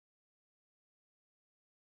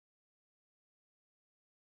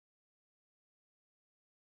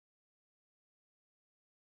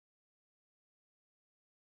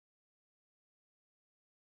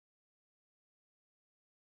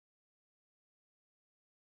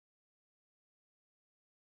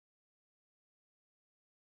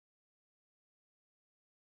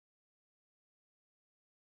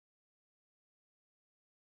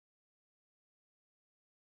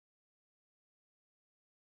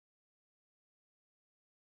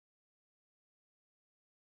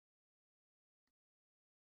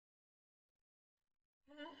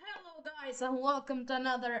Hello, guys, and welcome to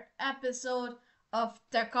another episode of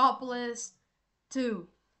Techopolis 2.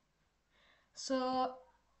 So,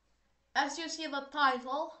 as you see the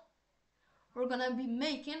title, we're gonna be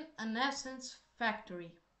making an essence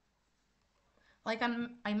factory. Like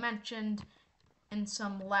I mentioned in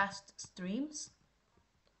some last streams.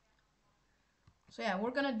 So, yeah,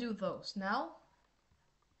 we're gonna do those now.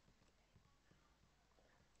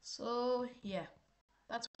 So, yeah,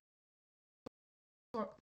 that's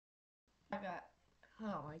what I got.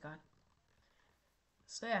 Oh my god.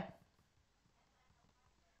 So, yeah,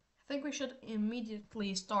 I think we should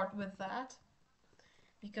immediately start with that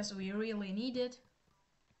because we really need it.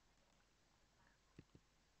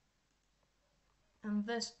 And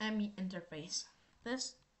this ME interface.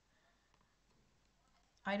 This,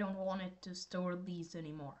 I don't want it to store these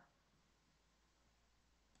anymore.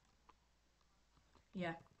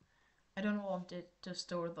 Yeah, I don't want it to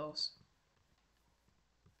store those.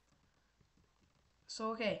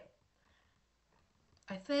 So okay,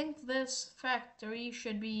 I think this factory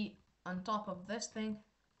should be on top of this thing.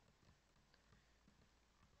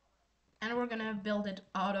 And we're gonna build it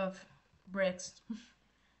out of bricks.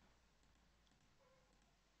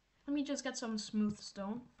 Let me just get some smooth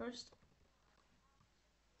stone first.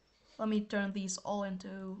 Let me turn these all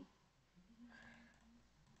into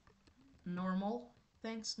normal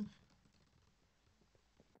things.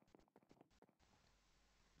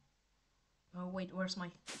 Oh wait, where's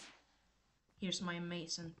my... Here's my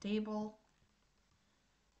mason table.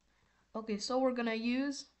 Okay, so we're gonna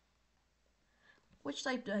use... Which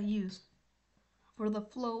type do I use? For the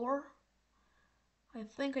floor, I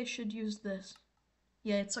think I should use this.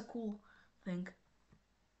 Yeah, it's a cool thing.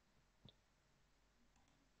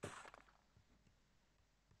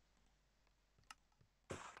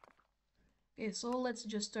 Okay, so let's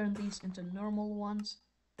just turn these into normal ones.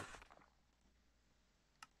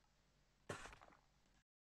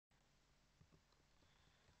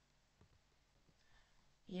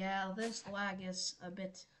 Yeah, this lag is a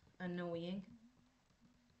bit annoying.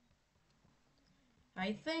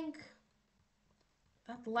 I think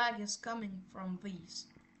that lag is coming from these.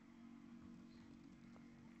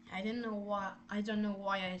 I don't know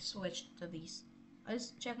why I switched to these. I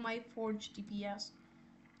just check my Forge TPS.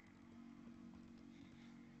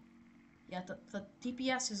 Yeah, the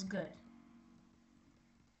TPS is good.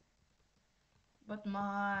 But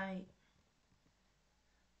my...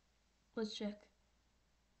 Let's check.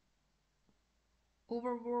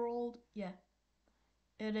 Overworld, yeah.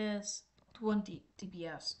 It is 20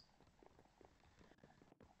 TPS.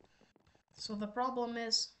 So the problem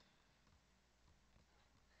is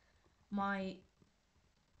my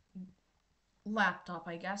laptop,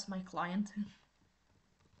 I guess, my client.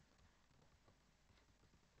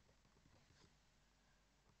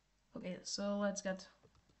 Okay, so let's get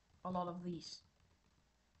a lot of these.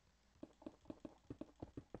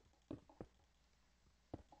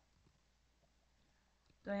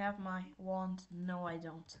 Do I have my wand? No, I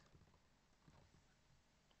don't.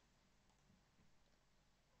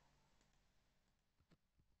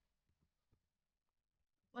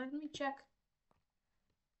 Let me check.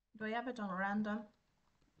 Do I have it on random?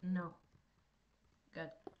 No.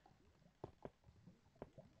 Good.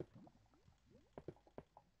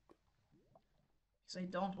 Because I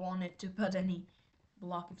don't want it to put any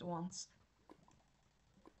blocked ones.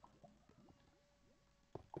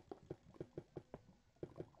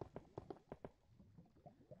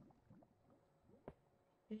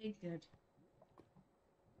 Okay, good.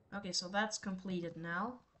 Okay, so that's completed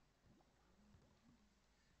now.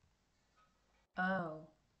 Oh.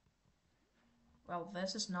 Well,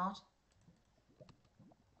 this is not.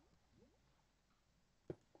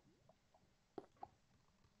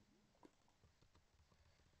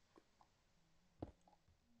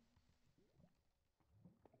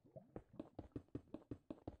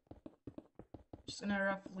 Just gonna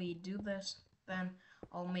roughly do this, then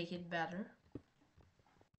I'll make it better.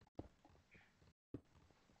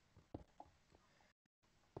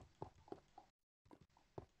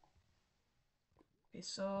 Okay,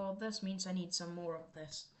 so this means I need some more of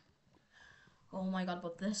this. Oh my god,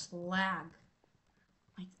 but this lag.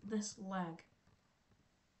 Like, this lag.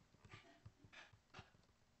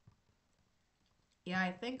 Yeah,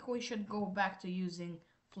 I think we should go back to using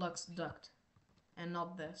flux duct and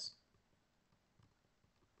not this.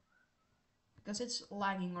 Because it's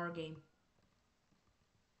lagging our game.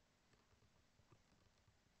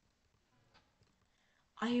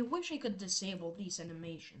 I wish I could disable these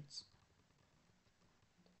animations.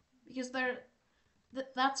 Because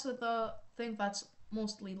that's the thing that's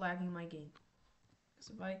mostly lagging my game.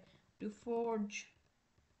 Because if I do forge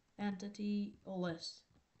entity list,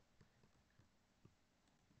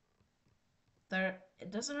 there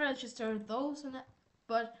it doesn't register those in it,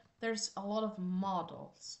 but there's a lot of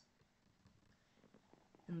models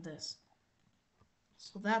in this.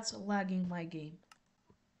 So that's lagging my game.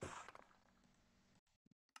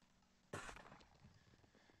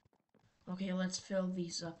 Okay, let's fill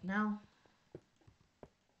these up now.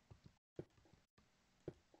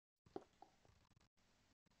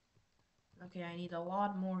 Okay, I need a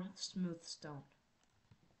lot more smooth stone.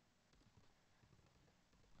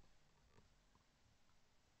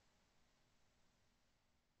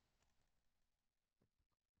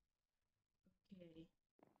 Okay.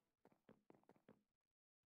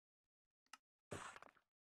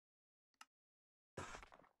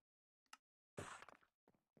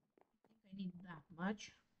 I need that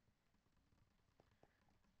much.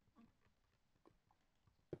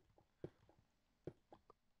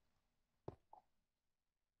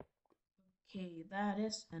 Okay, that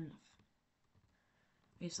is enough.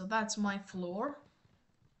 Okay, so that's my floor.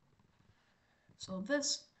 So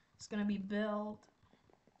this is gonna be built.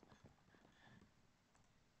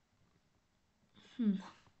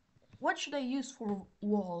 What should I use for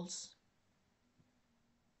walls?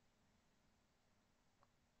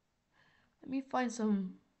 Let me find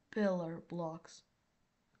some pillar blocks.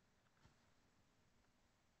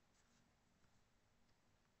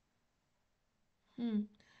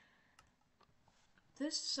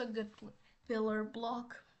 This is a good pillar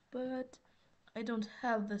block, but I don't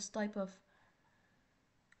have this type of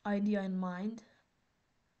idea in mind.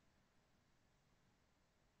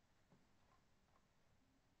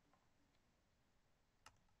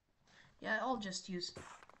 Yeah, I'll just use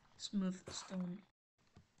smooth stone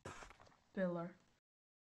pillar.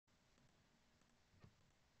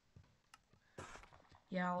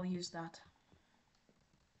 Yeah, I'll use that.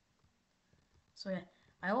 So yeah,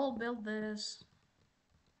 I will build this.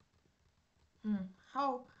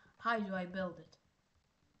 How high do I build it?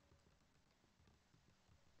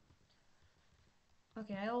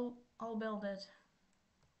 Okay, I'll build it.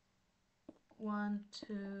 1,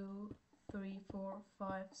 2, 3, 4,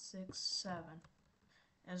 5, 6, 7.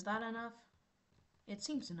 Is that enough? It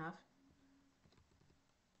seems enough.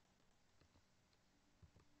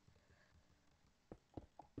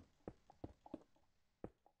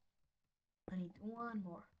 I need one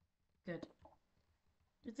more. Good.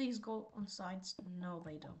 Do these go on sides? No,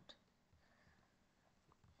 they don't.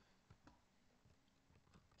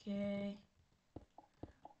 Okay.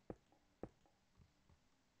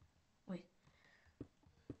 Wait.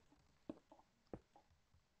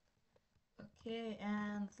 Okay,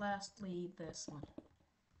 and lastly, this one.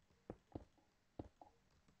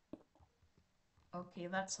 Okay,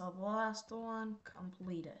 that's the last one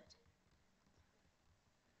completed.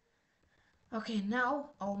 Okay, now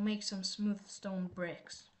I'll make some smooth stone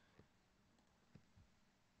bricks.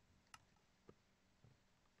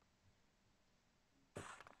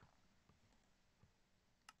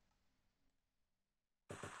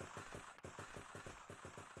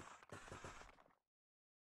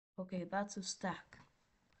 Okay, that's a stack.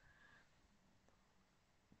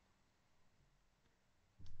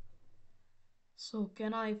 So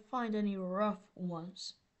can I find any rough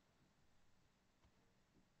ones?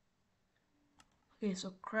 Okay,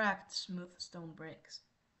 so cracked smooth stone bricks.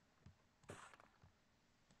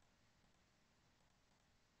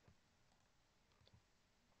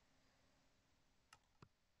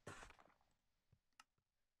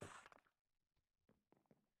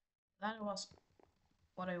 That was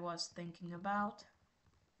what I was thinking about.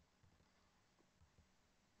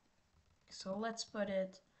 So let's put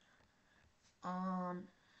it on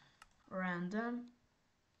random.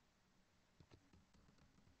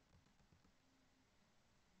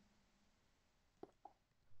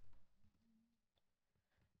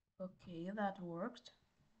 Okay, that worked.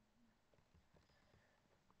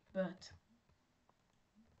 But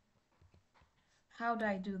how do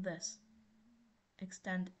I do this?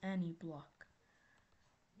 Extend any block.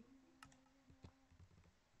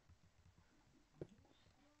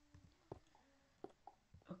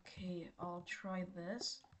 Okay, I'll try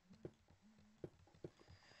this.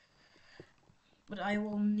 But I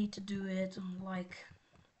will need to do it like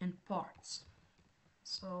in parts.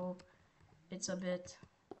 So it's a bit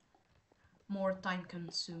more time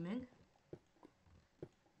consuming.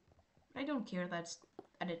 I don't care that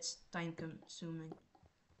it's time consuming.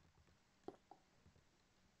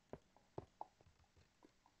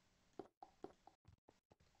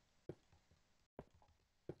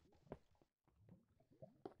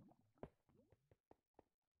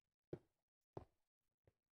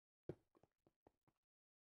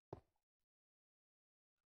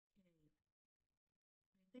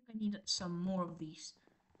 I think I need some more of these.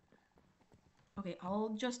 Okay, I'll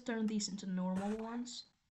just turn these into normal ones.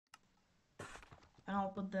 And I'll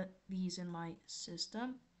put these in my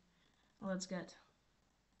system. Let's get...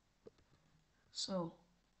 So,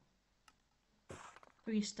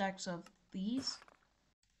 3 stacks of these.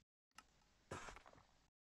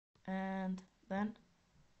 And then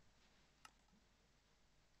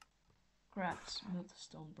craft smooth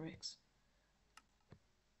stone bricks.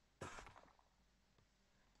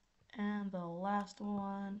 And the last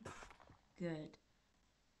one, good.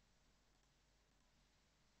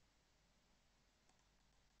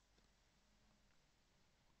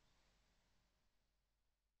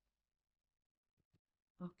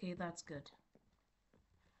 Okay, that's good.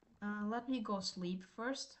 Let me go sleep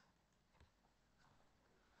first.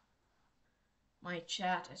 My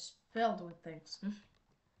chat is filled with things.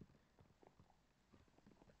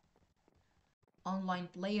 Online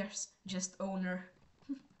players, just owner.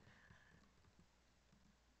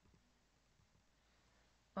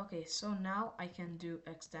 Okay, so now I can do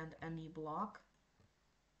extend any block.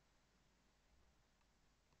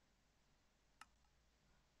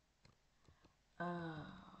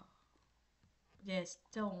 Yeah, it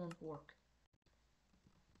still won't work.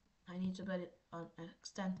 I need to put it on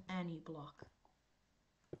extend any block.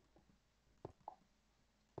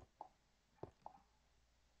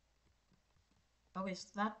 Okay, so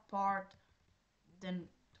that part didn't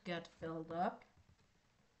get filled up.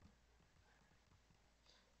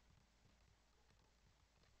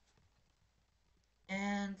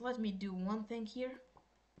 And let me do one thing here,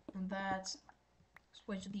 and that's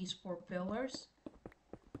switch these 4 pillars,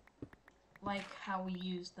 like how we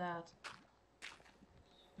used that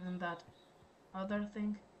and that other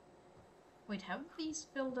thing. Wait, have these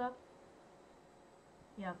filled up?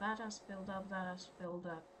 Yeah, that has filled up, that has filled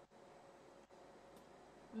up.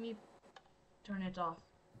 Let me turn it off.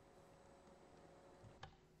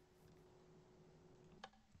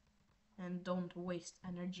 And don't waste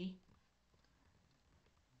energy.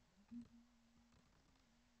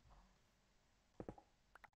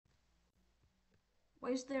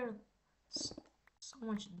 Why is there so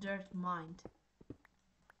much dirt mined?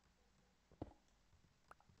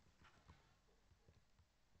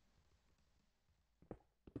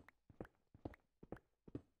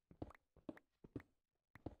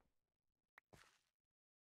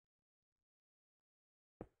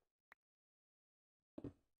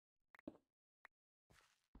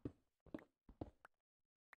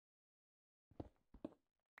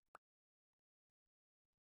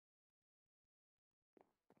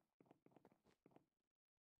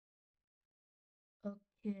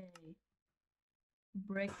 Okay.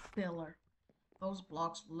 Brick pillar. Those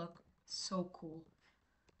blocks look so cool.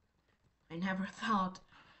 I never thought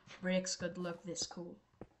bricks could look this cool.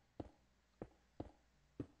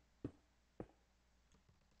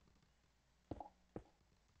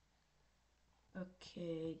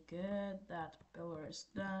 Okay, good. That pillar is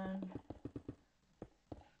done.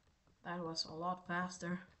 That was a lot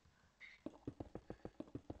faster.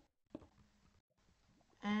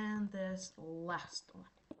 And this last one.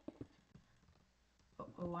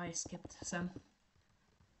 Oh, I skipped some.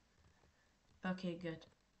 Okay, good.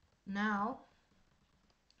 Now,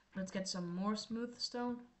 let's get some more smooth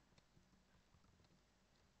stone.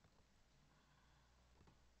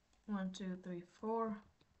 1, 2, 3, 4.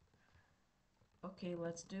 Okay,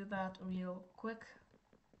 let's do that real quick.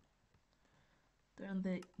 Turn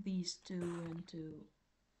these 2 into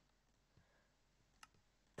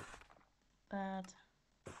that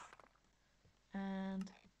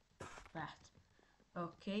and that.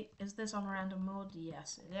 Okay, is this on random mode?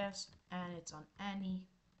 Yes, it is. And it's on any.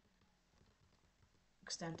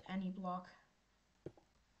 Extend any block.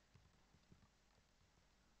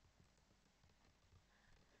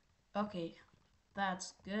 Okay,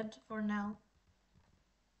 that's good for now.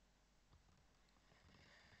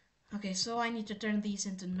 Okay, so I need to turn these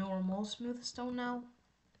into normal smooth stone now.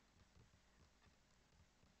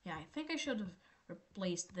 Yeah, I think I should have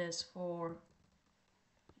replaced this for...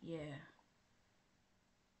 Yeah.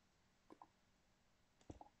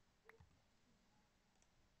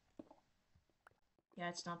 Yeah,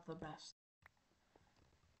 it's not the best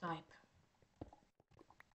type.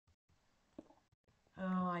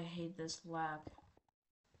 Oh, I hate this lag.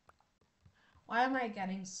 Why am I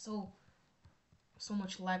getting so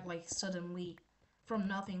much lag, like suddenly from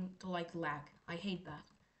nothing to like lag? I hate that.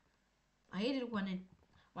 I hate it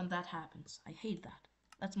when that happens. I hate that.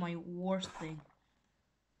 That's my worst thing.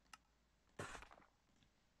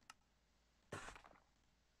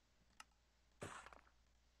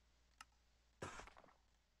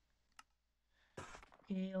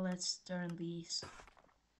 Okay, let's turn these.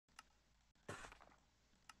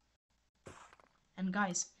 And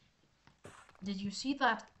guys, did you see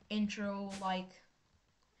that intro like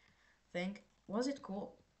thing? Was it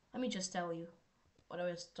cool? Let me just tell you what I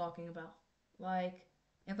was talking about. Like,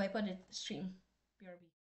 if I put it stream BRB.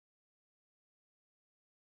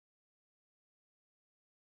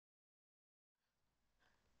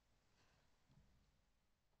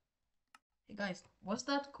 Hey guys, was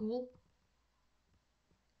that cool?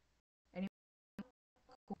 Anyone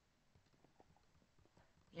cool?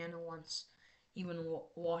 Yeah, no one's even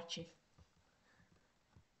watching.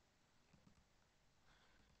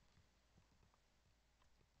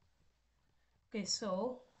 Okay,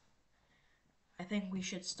 so I think we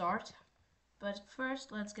should start. But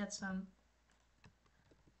first, let's get some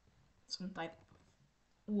type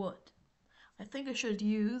of wood. I think I should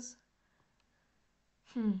use.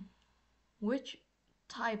 Which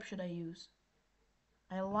type should I use?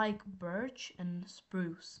 I like birch and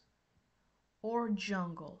spruce. Or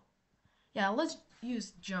jungle. Yeah, let's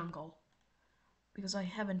use jungle. Because I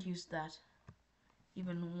haven't used that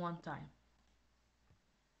even one time.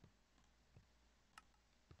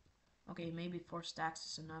 Okay, maybe 4 stacks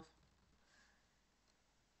is enough.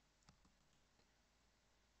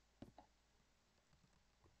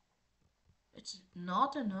 It's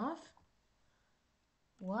not enough?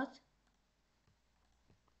 What?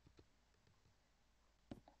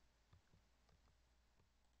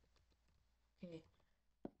 Okay,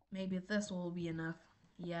 maybe this will be enough.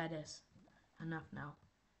 Yeah, it is. Enough now.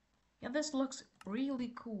 Yeah, this looks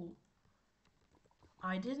really cool.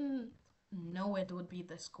 I didn't know it would be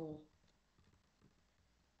this cool.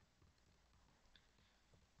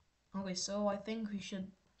 Okay, so I think we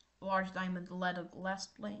should large diamond lead a glass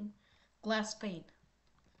pane.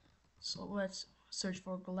 So let's search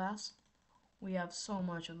for glass. We have so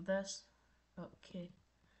much of this. Okay.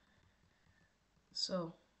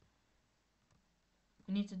 So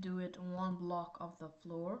we need to do it on 1 block of the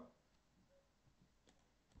floor.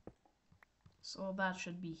 So that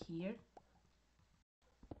should be here.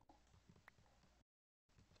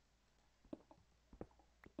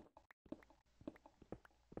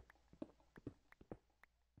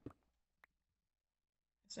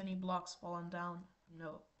 Is any blocks fallen down?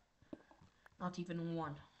 No. Not even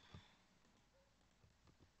one.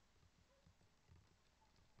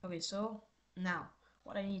 Okay, so now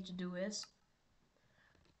what I need to do is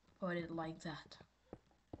put it like that.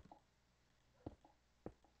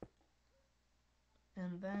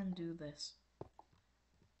 And then do this.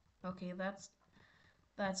 Okay,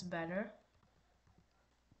 that's better.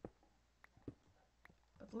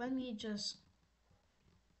 But let me just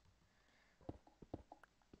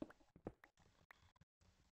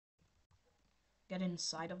get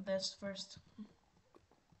inside of this first.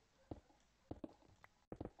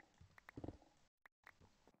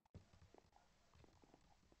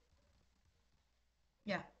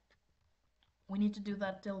 Yeah. We need to do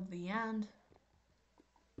that till the end.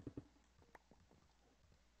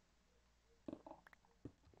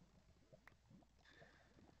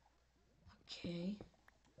 Okay.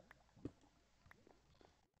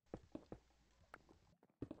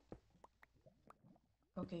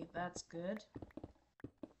 Okay, that's good. Okay.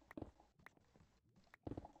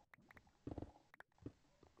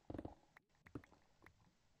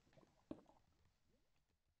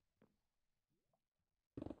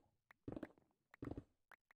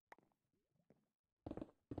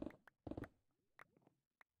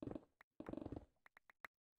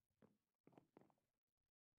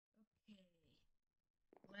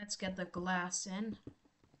 Let's get the glass in.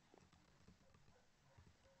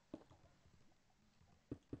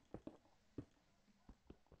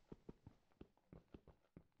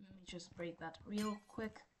 Let me just break that real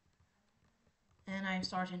quick. And I'm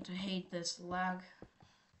starting to hate this lag.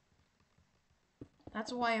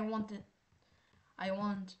 That's why I want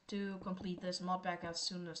to complete this mod pack as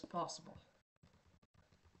soon as possible.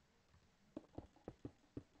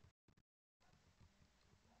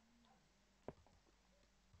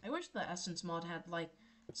 I wish the Essence mod had like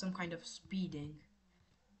some kind of speeding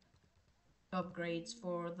upgrades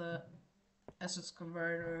for the Essence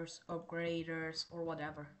converters, upgraders, or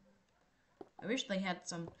whatever. I wish they had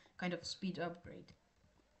some kind of speed upgrade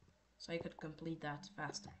so I could complete that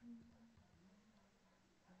faster.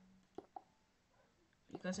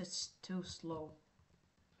 Because it's too slow.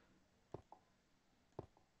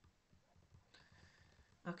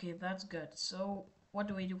 Okay, that's good. So what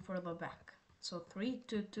do we do for the back? So 3,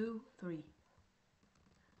 2, 2, 3.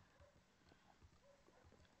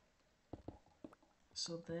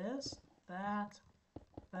 So this, that,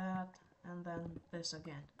 and then this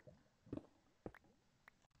again.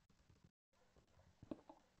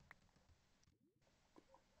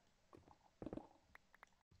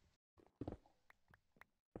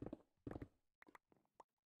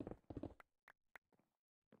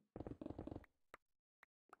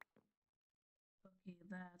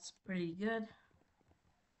 That's pretty good.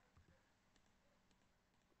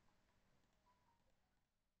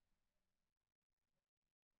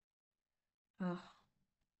 Ugh.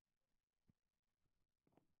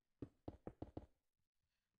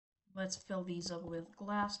 Let's fill these up with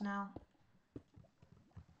glass now.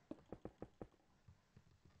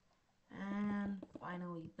 And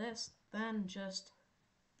finally this. Then just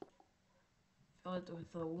fill it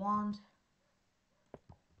with a wand.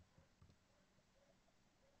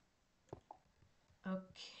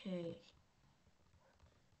 Okay.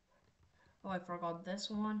 Oh, I forgot this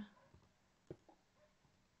one.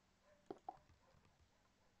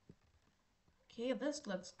 Okay, this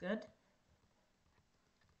looks good.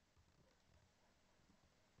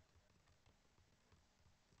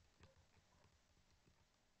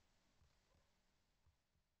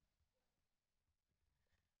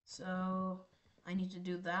 So I need to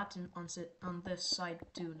do that on this side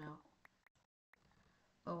too now.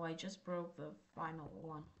 Oh, I just broke the final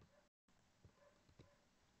one.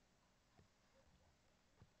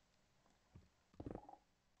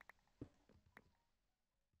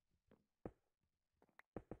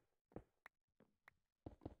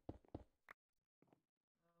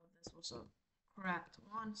 Oh, this was a cracked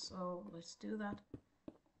one, so let's do that.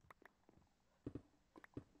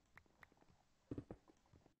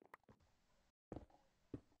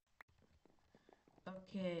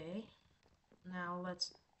 Okay, now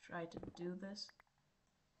let's try to do this.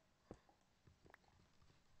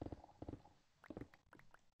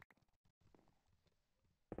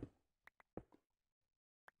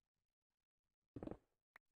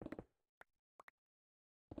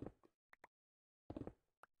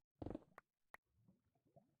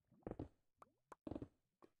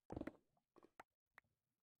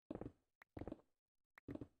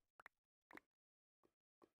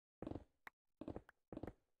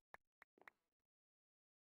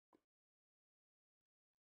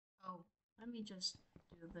 Oh, let me just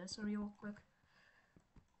do this real quick.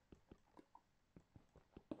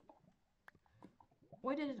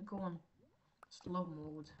 Why did it go on slow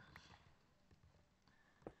mode?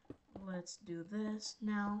 Let's do this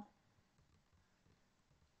now.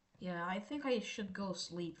 Yeah, I think I should go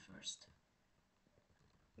sleep first.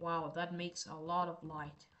 Wow, that makes a lot of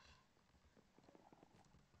light.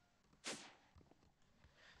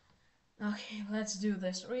 Okay, let's do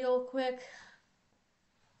this real quick.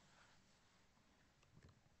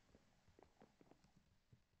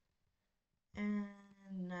 And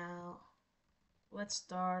now let's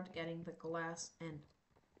start getting the glass in.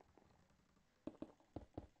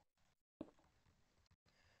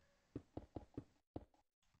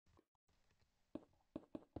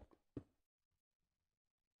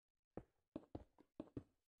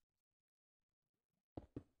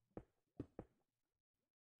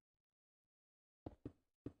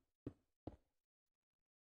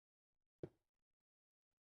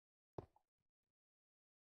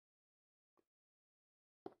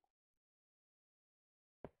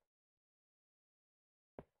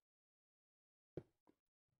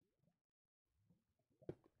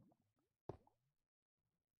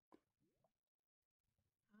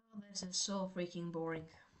 Oh, this is so freaking boring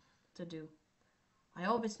to do. I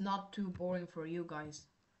hope it's not too boring for you guys.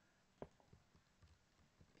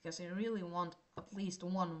 Because I really want at least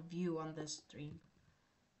one view on this stream.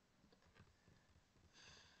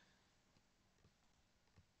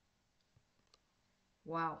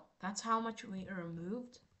 Wow, that's how much we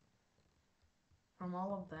removed from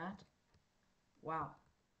all of that. Wow,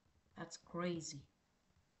 that's crazy.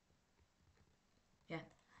 Yeah,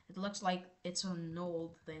 it looks like it's an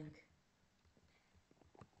old thing.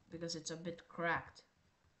 Because it's a bit cracked.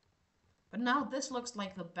 But now this looks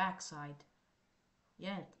like the backside.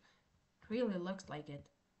 Yeah, it really looks like it.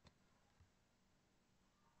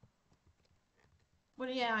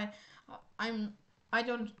 But yeah, I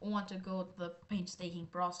don't want to go the painstaking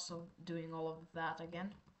process of doing all of that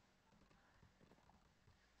again.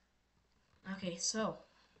 Okay, so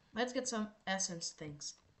let's get some essence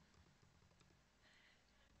things.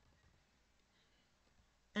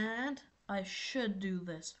 And I should do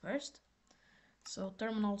this first. So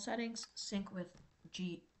terminal settings, sync with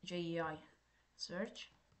JEI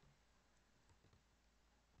search.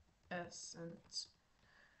 Essence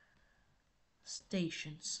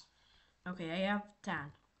stations. Okay, I have 10.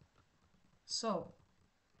 So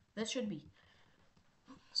this should be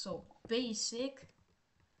so basic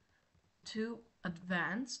to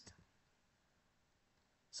advanced.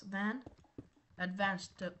 So then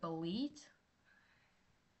advanced to elite.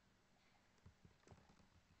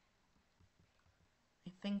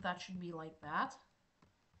 I think that should be like that.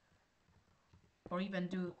 Or even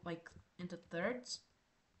do like into thirds.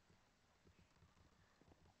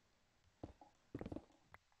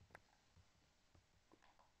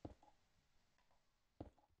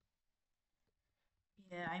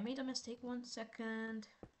 Yeah, I made a mistake. 1 second.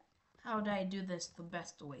 How do I do this the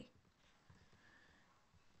best way?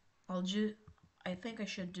 I think I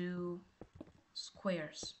should do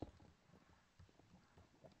squares.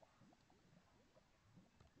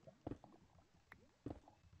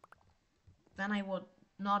 Then I would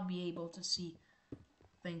not be able to see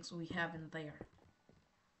things we have in there.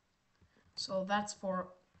 So that's for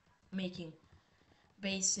making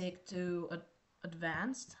basic to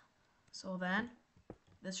advanced. So then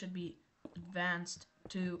this should be advanced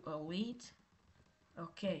to elite.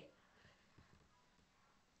 Okay.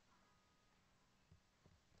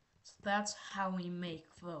 So that's how we make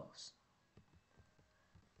those.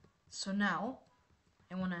 So now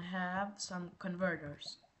I want to have some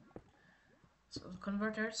converters. So the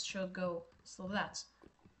converters should go, so that's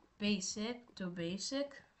basic to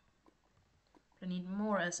basic. I need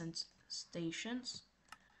more essence stations.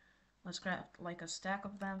 Let's craft like a stack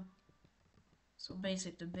of them. So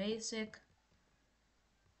basic to basic,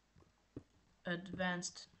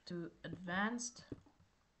 advanced to advanced,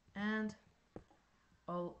 and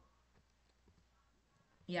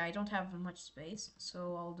yeah, I don't have much space,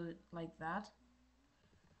 so I'll do it like that.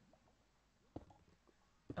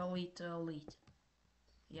 Elite to elite.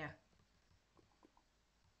 Yeah.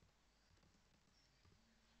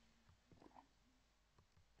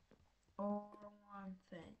 Or one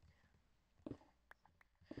thing.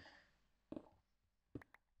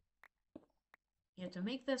 Yeah, to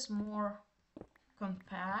make this more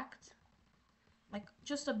compact, like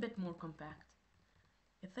just a bit more compact,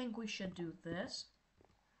 I think we should do this.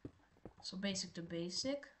 So basic to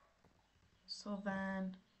basic. So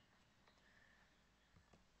then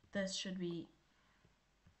this should be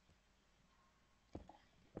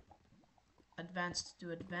advanced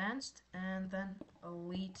to advanced, and then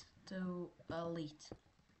elite to elite.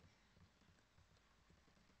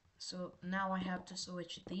 So now I have to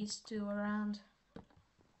switch these two around.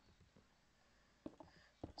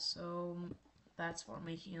 So that's for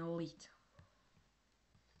making elite.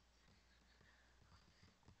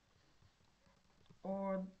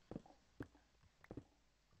 Or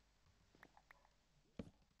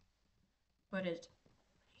put it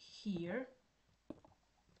here.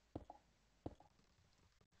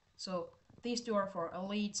 So these two are for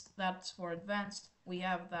elites, that's for advanced. We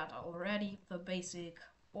have that already, the basic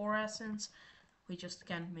ore essence. We just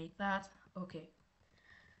can't make that. Okay.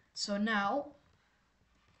 So now,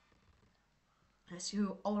 as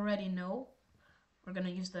you already know, we're gonna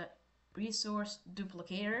use the resource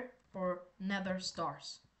duplicator for nether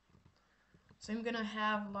stars. So I'm gonna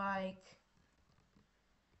have like,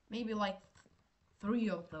 maybe like 3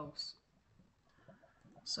 of those.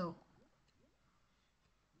 So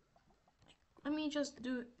let me just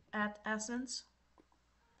do at essence.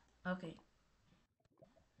 Okay.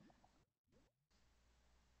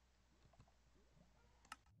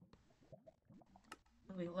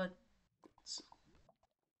 Okay, let's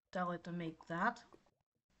tell it to make that.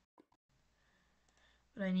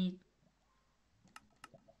 But I need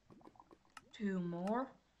 2 more.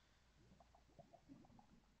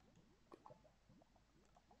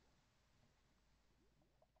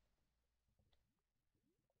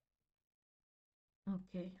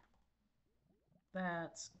 Okay.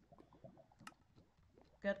 That's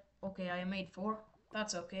good. Okay, I made 4.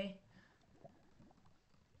 That's okay.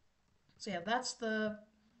 So yeah, that's the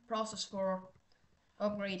process for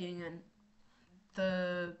upgrading and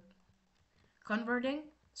the converting.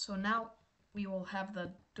 So now we will have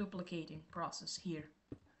the duplicating process here.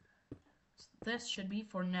 So this should be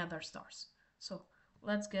for nether stars. So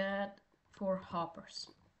let's get 4 hoppers.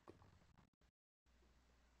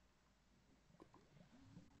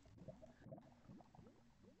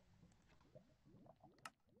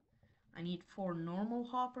 I need 4 normal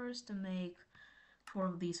hoppers to make 4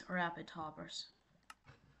 of these rapid hoppers.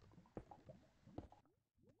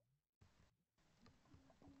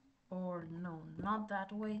 Or no, not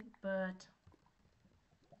that way, but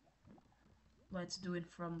let's do it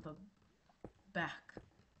from the back.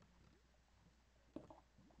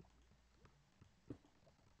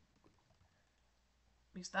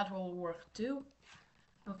 Because that will work too.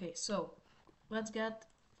 Okay, so let's get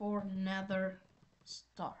 4 nether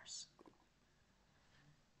stars.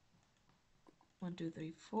 1, 2,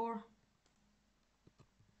 3, 4.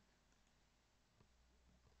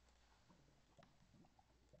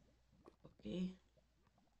 Okay.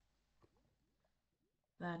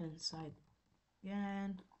 That inside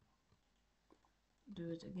again. Do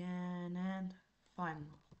it again, and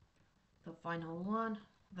final. The final one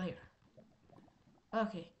there.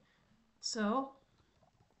 Okay, so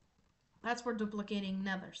that's for duplicating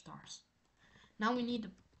nether stars. Now we need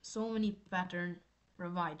so many pattern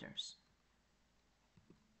providers.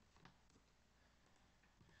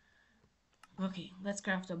 Okay, let's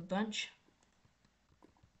craft a bunch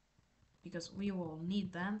because we will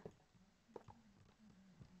need them.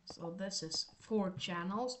 So this is 4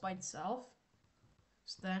 channels by itself.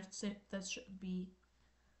 So that's it. That should be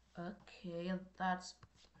okay. That's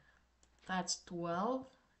 12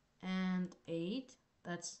 and 8.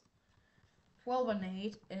 That's 12 and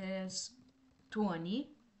 8 is 20,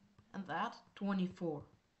 and that 24.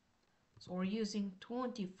 So we're using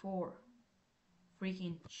 24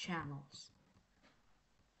 freaking channels.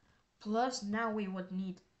 Plus now we would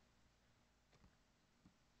need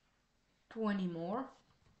 20 more.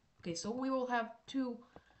 Okay, so we will have 2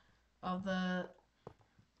 of the...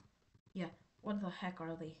 Yeah, what the heck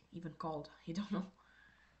are they even called? I don't know.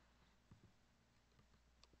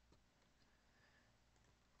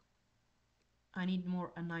 I need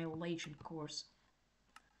more annihilation cores.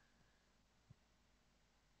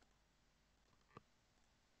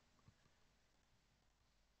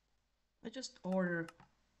 Let's just order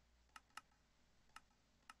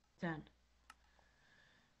 10.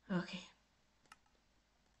 Okay.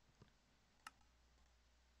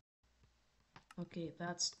 Okay,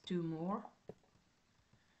 that's 2 more.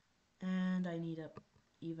 And I need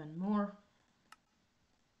even more.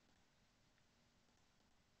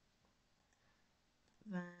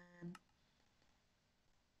 Then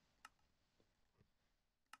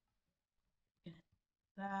get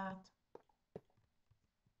that.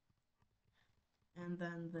 And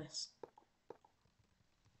then this.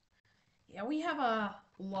 Yeah, we have a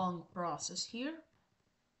long process here.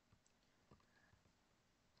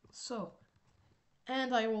 So,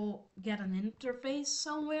 and I will get an interface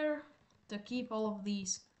somewhere to keep all of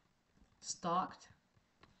these stocked.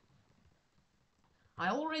 I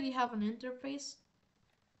already have an interface.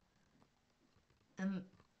 And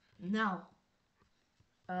now,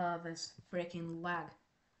 this freaking lag.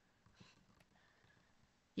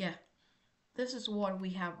 Yeah, this is what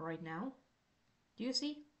we have right now. Do you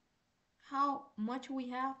see how much we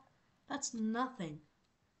have? That's nothing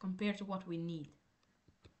compared to what we need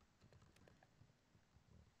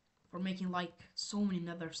for making like so many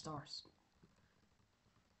nether stars.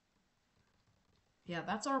 Yeah,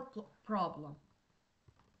 that's our problem.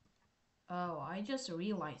 Oh, I just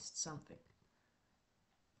realized something.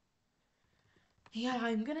 Yeah,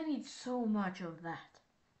 I'm gonna need so much of that.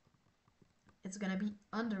 It's gonna be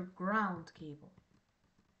underground cable.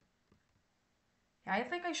 Yeah, I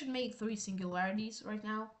think I should make 3 singularities right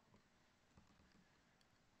now.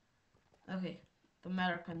 Okay, the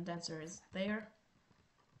matter condenser is there.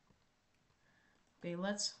 Okay,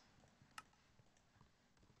 let's...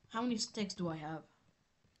 How many sticks do I have?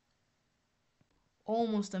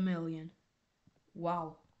 Almost 1,000,000.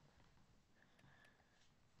 Wow.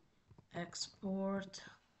 Export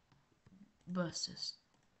buses.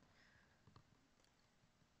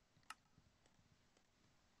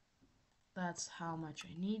 That's how much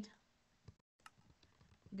I need.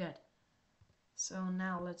 Good. So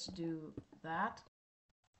now let's do that.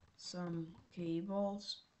 Some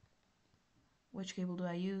cables. Which cable do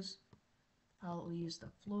I use? I'll use the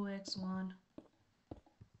Fluix one.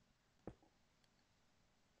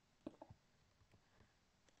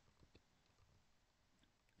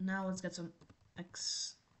 Now let's get some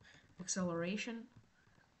acceleration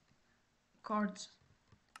cards.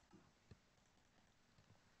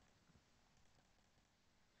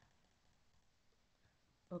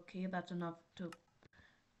 Okay, that's enough to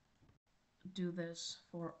do this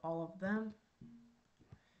for all of them.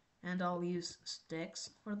 And I'll use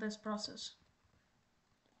sticks for this process.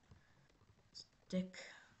 Stick.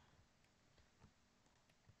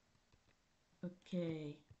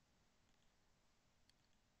 Okay.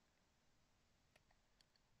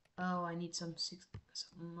 Oh, I need some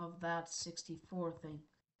of that 64 thing.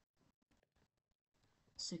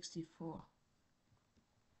 64.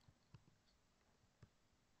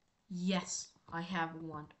 Yes, I have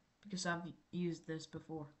one because I've used this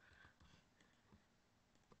before.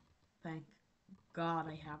 Thank God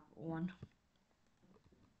I have one.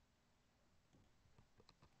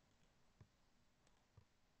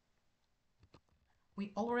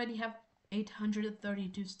 We already have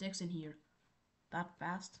 832 sticks in here. That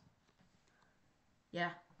fast?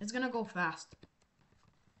 Yeah, it's gonna go fast.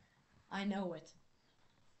 I know it.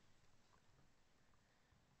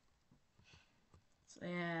 So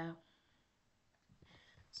yeah.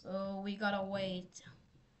 So we gotta wait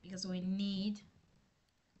because we need,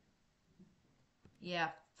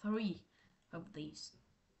 yeah, 3 of these.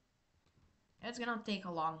 It's gonna take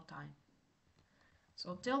a long time.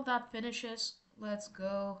 So till that finishes, let's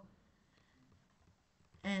go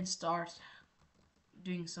and start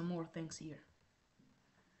doing some more things here.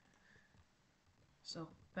 So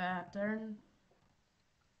pattern.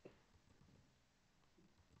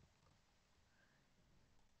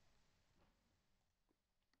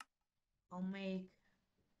 I'll make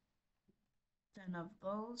 10 of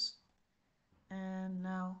those. And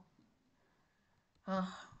now,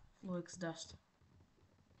 flux dust.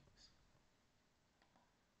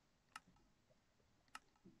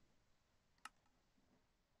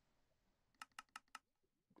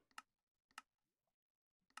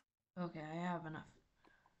 Okay, I have enough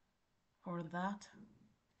for that.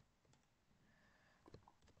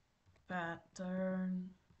 Pattern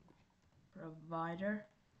provider.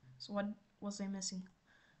 So what was I missing?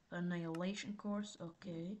 The annihilation course.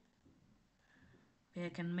 Okay. Okay, I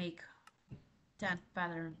can make 10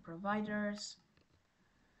 pattern providers.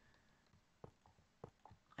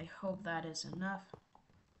 I hope that is enough.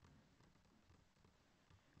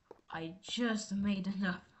 I just made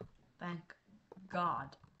enough. Thank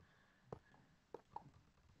God.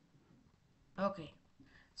 Okay,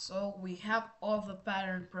 so we have all the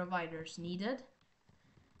pattern providers needed.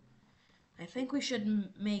 I think we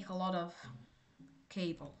should make a lot of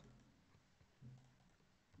cable.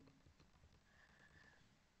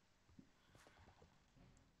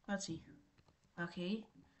 Let's see. Okay,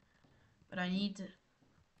 but I need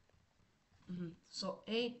so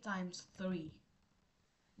 8 times 3.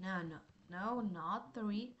 No, not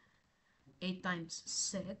 3. 8 times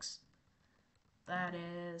 6. That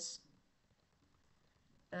is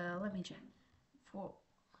let me check.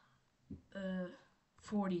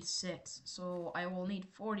 46. So I will need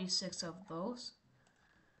 46 of those.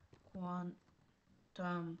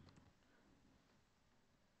 Quantum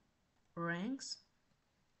ranks.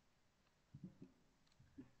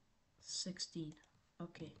 16.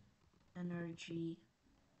 Okay. Energy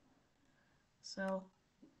cell.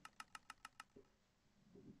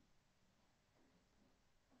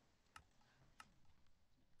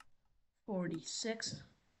 $46.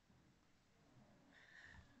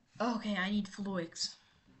 Okay, I need fluix.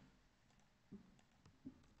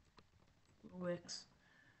 Fluix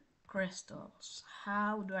crystals.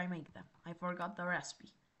 How do I make them? I forgot the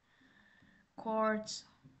recipe. Quartz.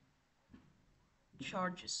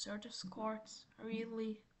 Charges Certus quartz.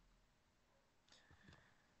 Really?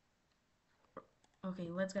 Okay,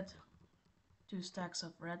 let's get 2 stacks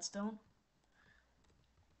of redstone.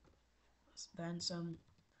 Then some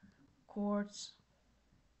quartz.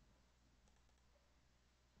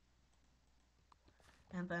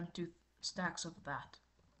 And then 2 stacks of that.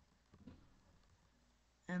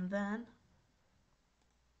 And then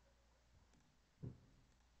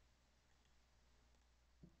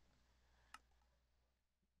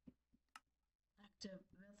active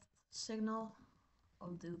width signal.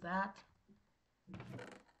 I'll do that.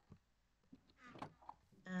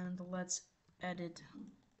 And let's edit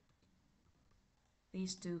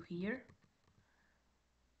these 2 here.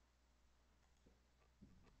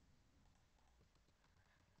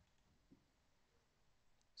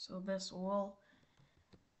 So this will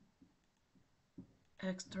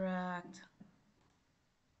extract,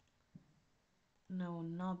 no,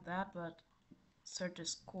 not that, but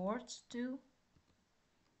Certus quartz too.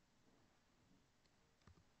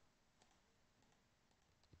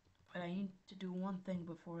 But I need to do one thing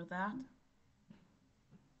before that,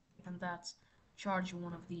 and that's charge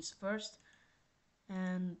one of these first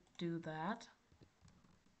and do that.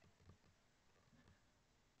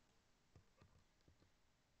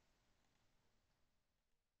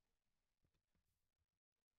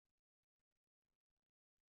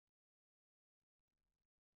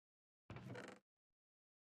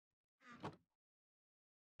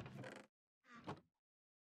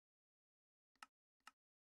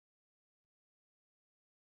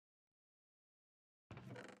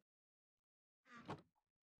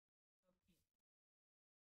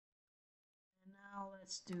 And now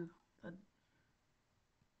let's do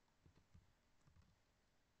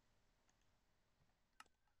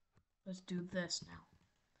this now.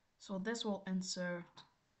 So this will insert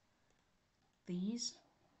these.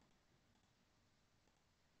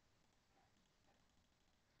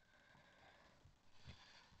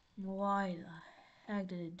 Why the heck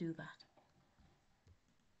did it do that?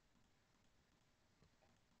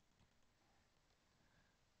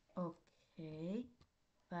 Okay,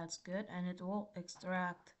 that's good, and it will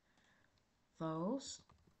extract those.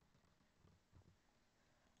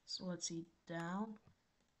 So let's see, down,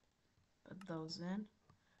 put those in.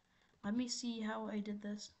 Let me see how I did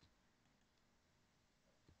this.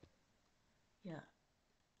 Yeah.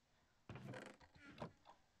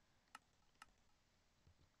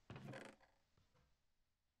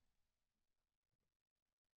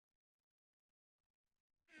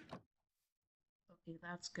 Okay,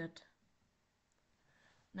 that's good.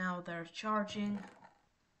 Now they're charging.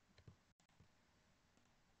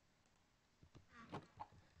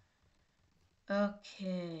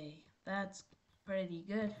 Okay, that's pretty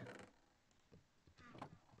good.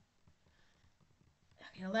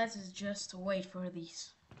 Okay, let's just wait for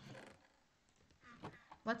these.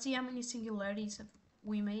 Let's see how many singularities have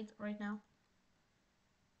we made right now.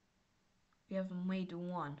 We have made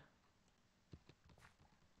one.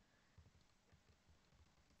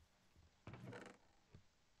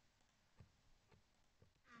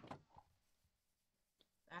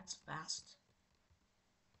 That's fast.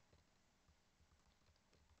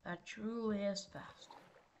 That truly is fast.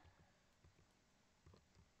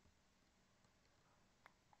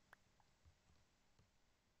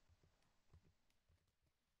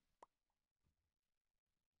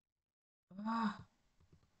 Ah,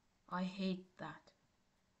 I hate that.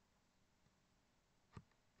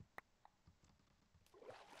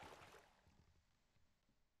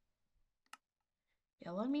 Yeah,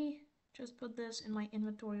 let me just put this in my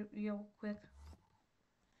inventory real quick.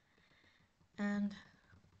 And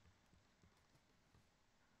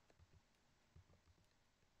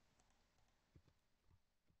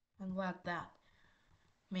let that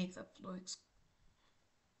make the fluid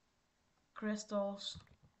crystals.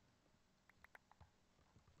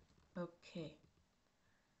 Okay.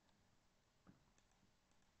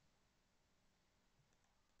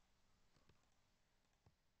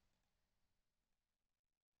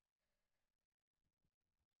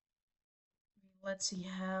 Let's see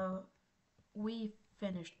how we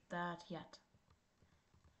finished that yet.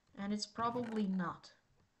 And it's probably not.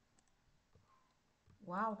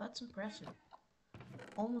 Wow, that's impressive.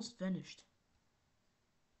 Almost finished.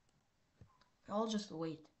 I'll just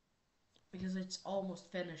wait because it's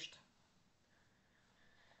almost finished.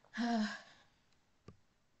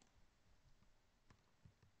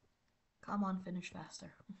 Come on, finish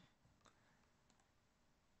faster.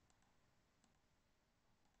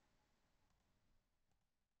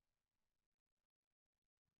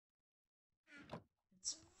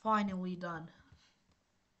 It's finally done.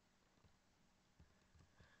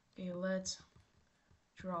 Okay, let's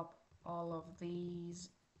drop all of these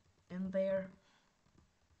in there.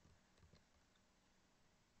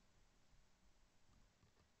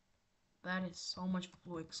 That is so much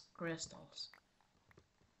fluid crystals.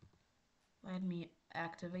 Let me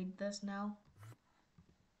activate this now.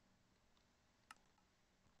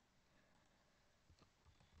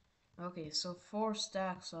 Okay, so 4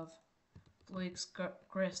 stacks of fluid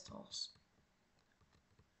crystals.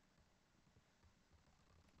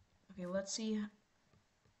 Okay, let's see.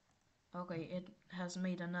 Okay, it has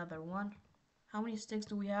made another one. How many sticks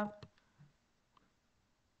do we have?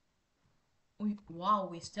 Wow,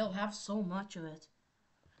 we still have so much of it.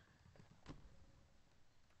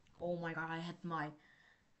 Oh my god, I had my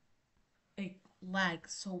lag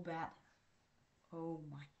so bad. Oh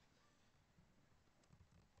my.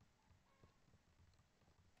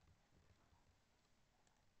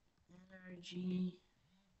 Energy.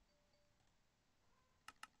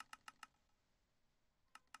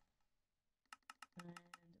 And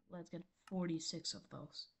let's get 46 of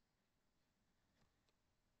those.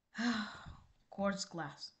 Quartz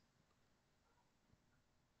glass.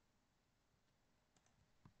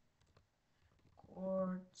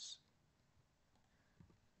 Quartz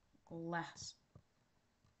glass.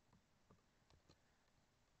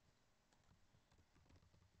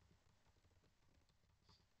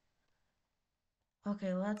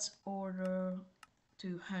 Okay, let's order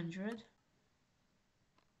 200.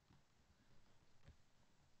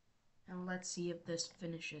 And let's see if this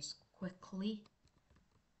finishes quickly.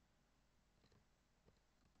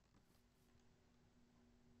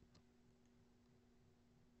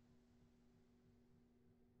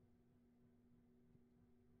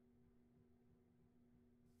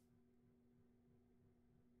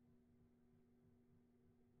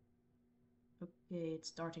 Okay, it's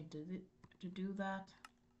starting to do that.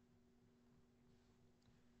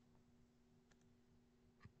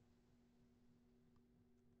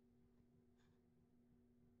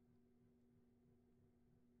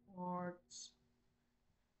 Quartz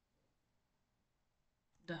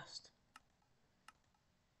dust.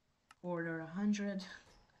 Order 100.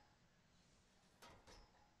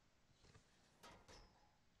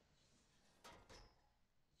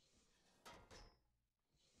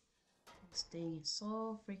 It's taking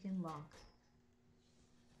so freaking long.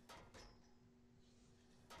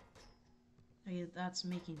 Okay, that's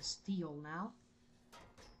making steel now.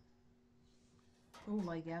 Cool,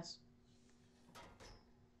 I guess.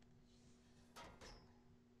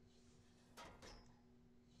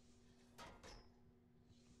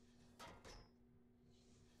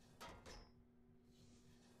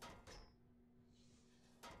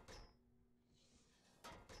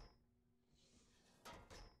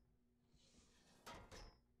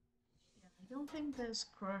 don't think this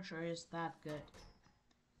crusher is that good.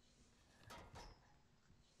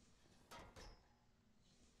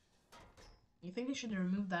 You think they should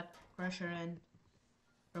remove that crusher and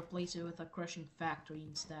replace it with a crushing factory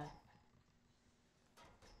instead?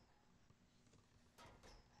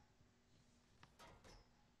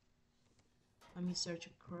 Let me search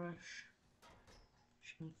a crushing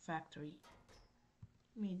factory.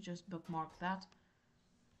 Let me just bookmark that.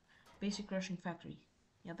 Basic crushing factory.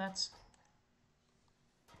 Yeah, that's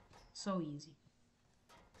so easy.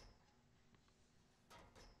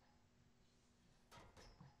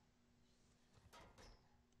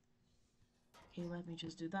 Okay, let me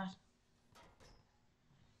just do that.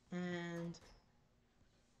 And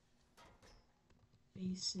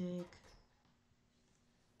basic.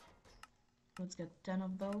 Let's get 10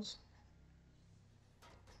 of those.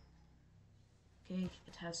 Okay,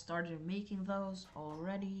 it has started making those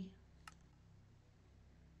already.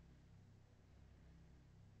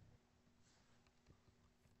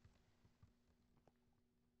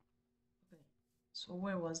 Okay, so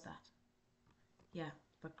where was that? Yeah,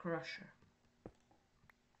 the crusher.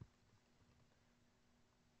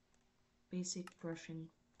 Basic crushing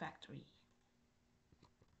factory.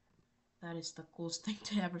 That is the coolest thing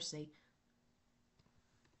to ever say.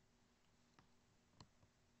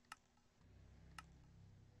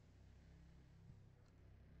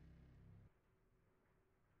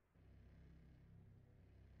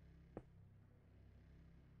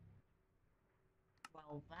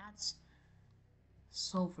 Well, that's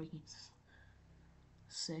so freaking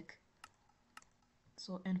sick.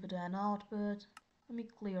 So input and output. Let me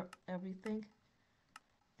clear everything.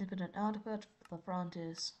 Input and output. The front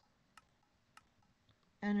is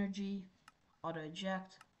energy, auto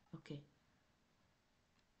eject. Okay.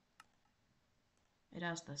 It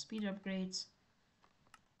has the speed upgrades.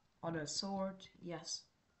 Auto sort. Yes.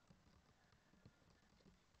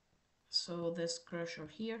 So this crusher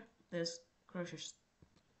here, this crushes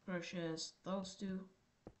those two.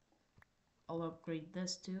 I'll upgrade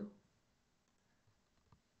this too.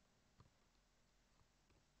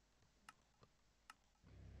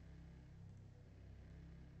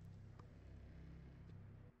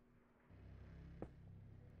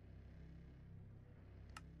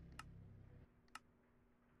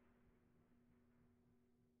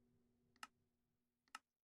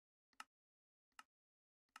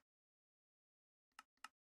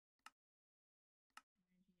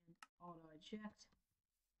 Auto eject.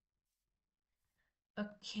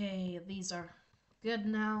 Okay, these are good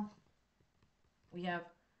now. We have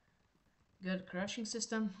good crushing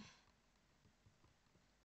system.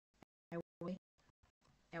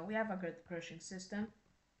 Yeah, we have a good crushing system.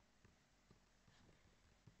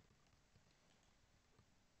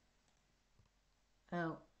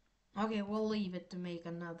 Oh, okay, we'll leave it to make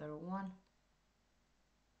another one.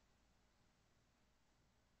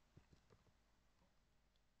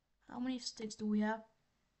 How many sticks do we have?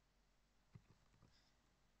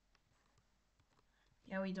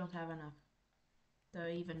 Yeah, we don't have enough to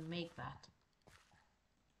even make that.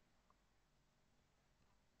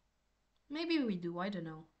 Maybe we do, I don't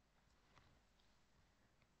know.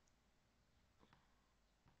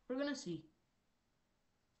 We're gonna see.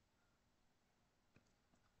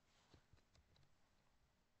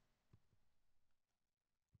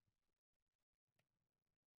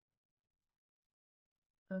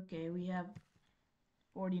 Okay, we have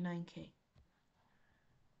 49k.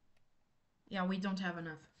 Yeah, we don't have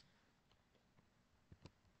enough.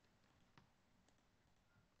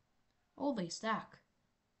 Oh, they stack.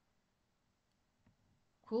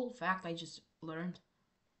 Cool fact I just learned.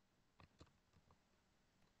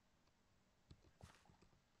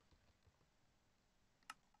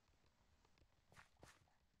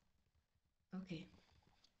 Okay.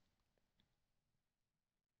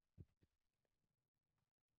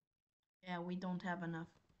 Yeah, we don't have enough.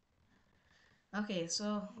 Okay,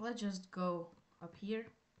 so let's just go up here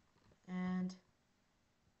and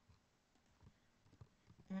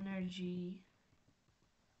energy.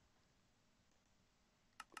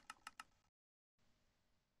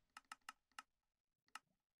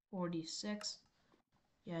 $46.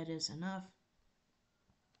 Yeah, it is enough.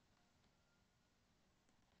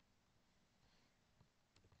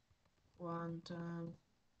 Quantum.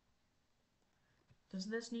 Does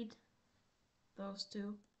this need those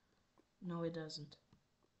two? No, it doesn't.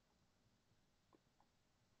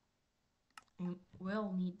 And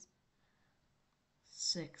will need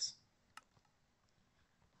 6.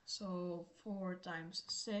 So 4 times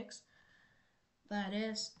 6, that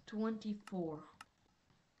is 24.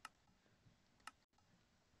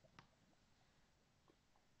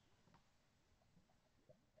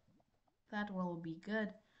 That will be good.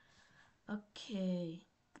 Okay.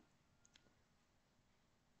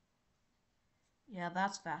 Yeah,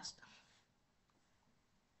 that's fast.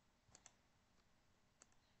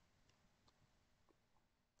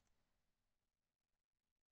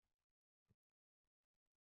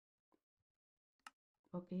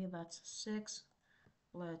 Okay, that's 6.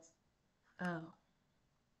 Let's... Oh.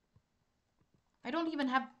 I don't even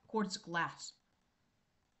have quartz glass.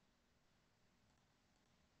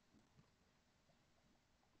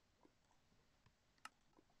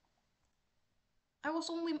 I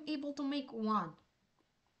was only able to make 1.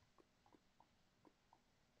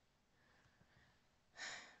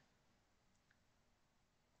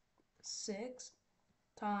 6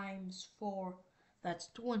 times 4, that's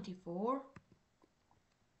 24.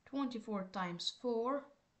 24 times 4,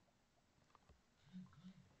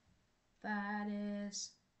 that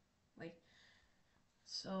is... Wait.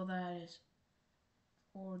 So that is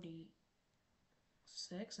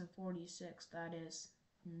 46 and 46, that is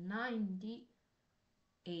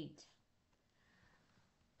 98.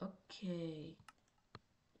 Okay.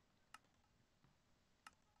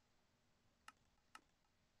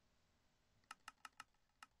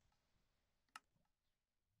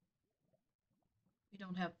 We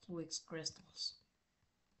don't have fluix crystals.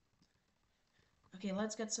 Okay,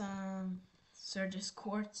 let's get some Surges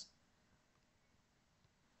quartz.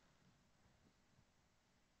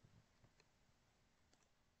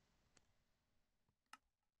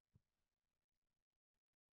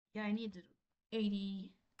 Yeah, I need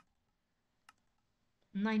 80,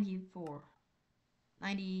 94,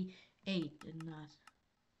 98 did not.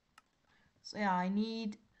 So yeah, I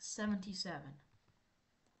need 77.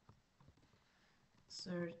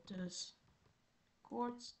 Surges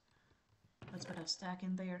quartz. Let's put a stack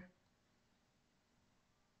in there.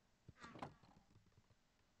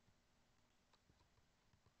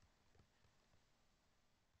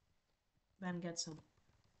 Then get some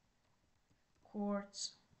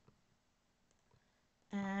quartz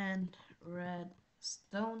and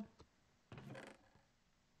redstone.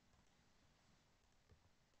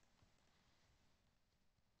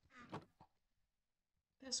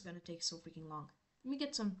 This is gonna take so freaking long. Let me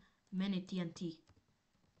get some mini TNT.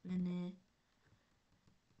 Mini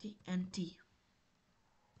TNT.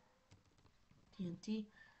 TNT.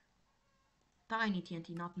 Tiny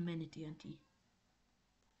TNT, not mini TNT.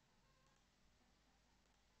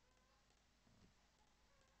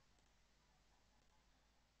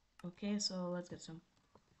 Okay, so let's get some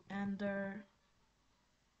ender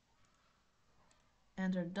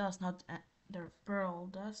dust, not ender pearl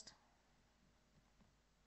dust.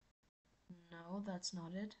 No, that's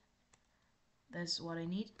not it. That's what I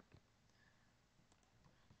need.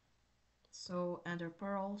 So ender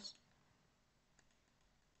pearls.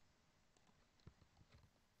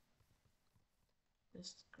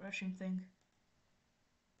 This crushing thing.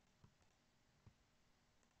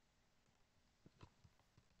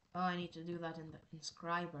 Oh, I need to do that in the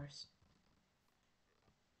inscribers.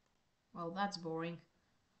 Well, that's boring.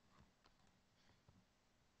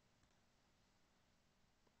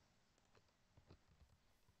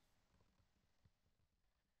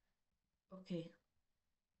 Okay.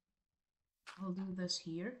 I'll do this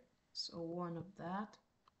here. So one of that.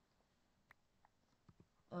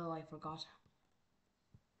 Oh, I forgot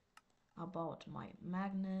about my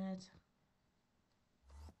magnet.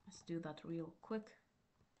 Let's do that real quick.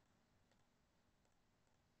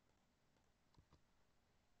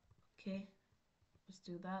 Okay, let's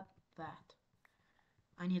do that.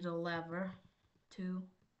 I need a lever, 2.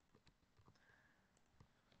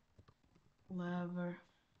 Lever.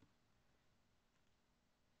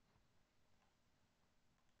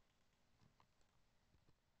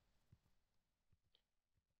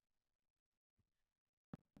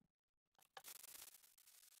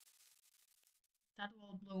 That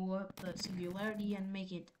will blow up the singularity and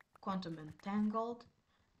make it quantum entangled.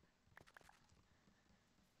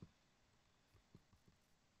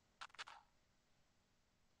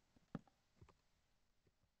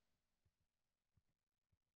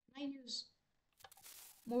 I use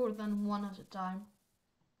more than one at a time.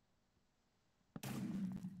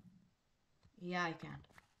 Yeah, I can.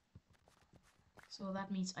 So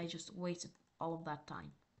that means I just wasted all of that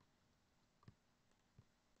time.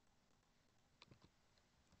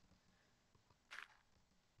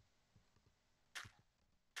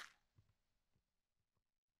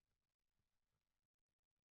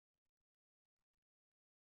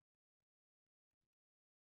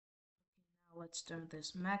 Now let's turn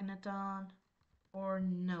this magnet on. Or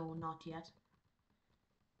no, not yet.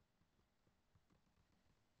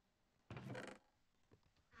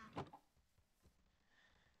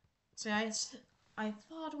 So I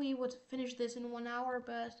thought we would finish this in 1 hour,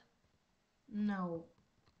 but no,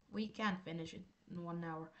 we can't finish it in 1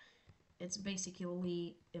 hour. It's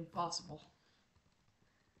basically impossible.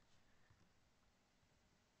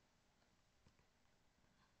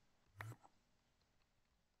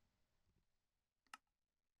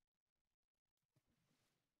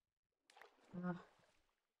 Uh,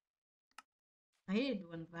 I hate it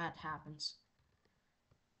when that happens.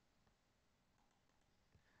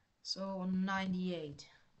 So 98.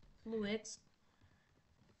 Fluids.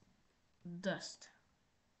 Dust.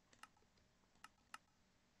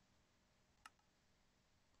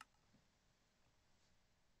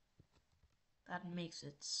 That makes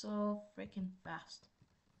it so freaking fast.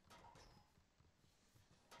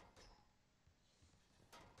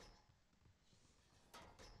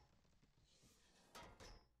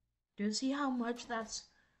 Do you see how much that's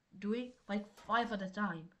doing? Like 5 at a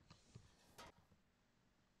time.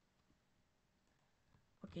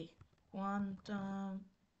 Okay, quantum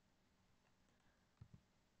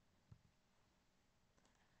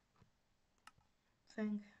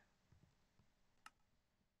thing.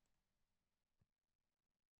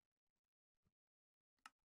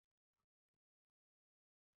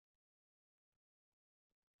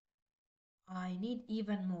 I need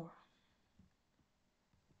even more.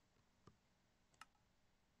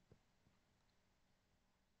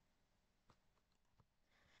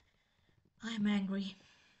 I'm angry.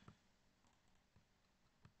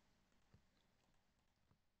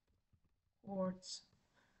 Quartz.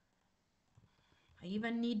 I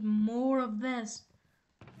even need more of this.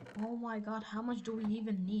 Oh my god, how much do we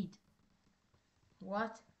even need?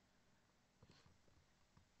 What?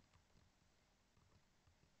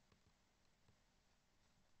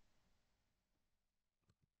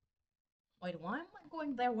 Wait, why am I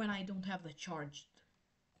going there when I don't have the charged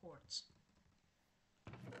quartz?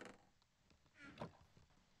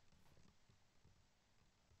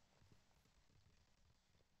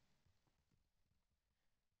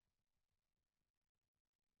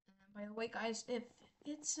 And by the way, guys, if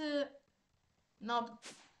it's not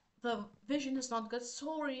the vision is not good,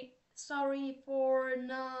 sorry for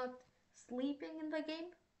not sleeping in the game.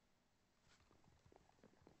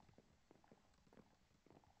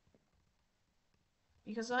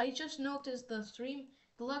 Because I just noticed the stream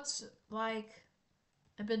looks like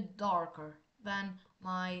a bit darker than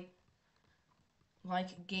my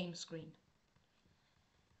like game screen.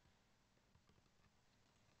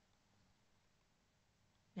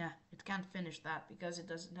 Yeah, it can't finish that because it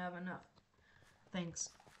doesn't have enough things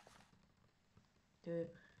to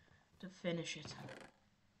finish it.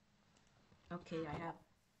 Okay, I have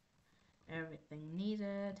everything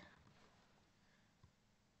needed.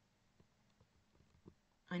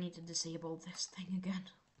 I need to disable this thing again.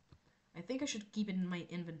 I think I should keep it in my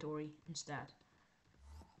inventory instead.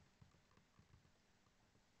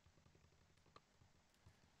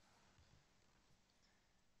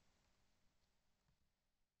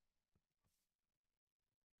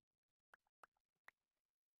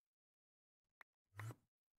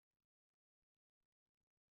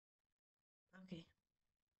 Okay.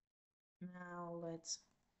 Now let's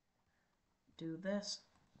do this.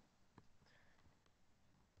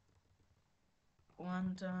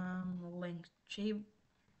 Quantum link chamber.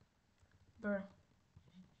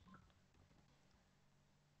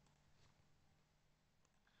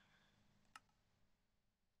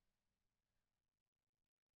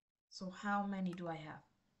 So how many do I have?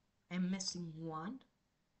 I'm missing one.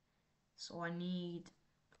 So I need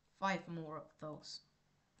 5 more of those.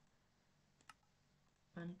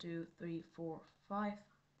 1, 2, 3, 4, 5.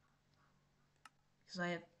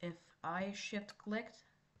 Because if I shift clicked,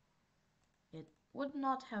 it would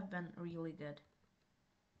not have been really good.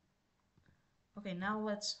 Okay, now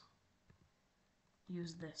let's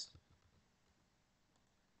use this.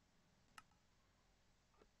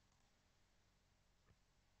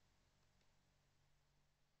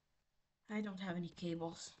 I don't have any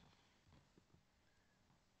cables.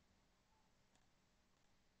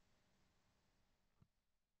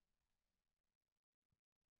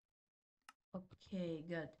 Okay,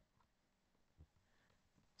 good.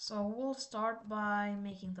 So we'll start by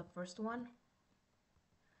making the first one.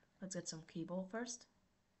 Let's get some cable first.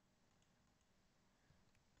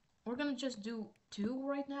 We're gonna just do 2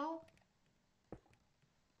 right now.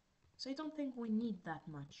 So I don't think we need that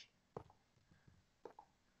much.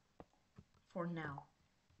 For now.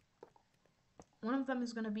 One of them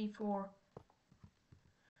is gonna be for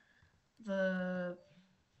the...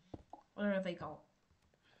 what are they called?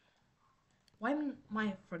 Why am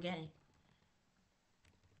I forgetting?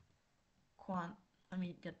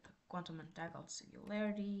 Get the quantum entangled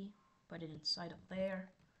singularity. put it inside of there.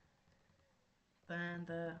 Then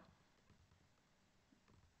the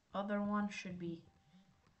other one should be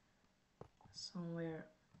somewhere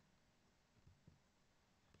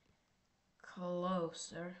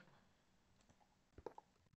closer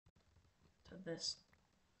to this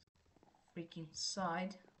freaking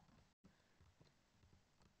side.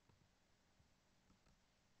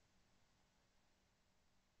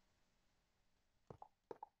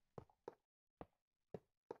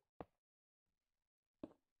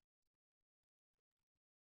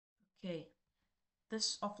 Okay, this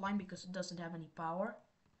is offline because it doesn't have any power.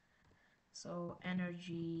 So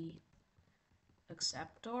energy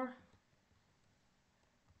acceptor.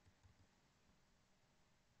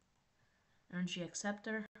 Energy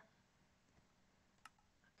acceptor.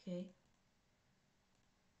 Okay.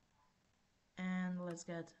 And let's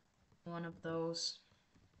get one of those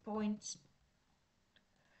points.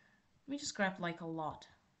 Let me just grab like a lot.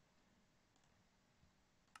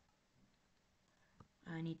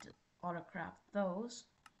 I need to auto-craft those.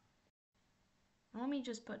 Let me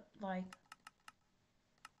just put like,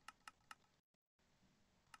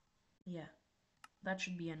 yeah, that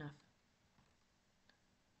should be enough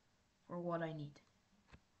for what I need.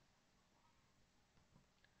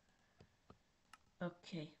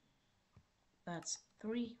 Okay, that's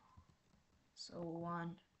 3. So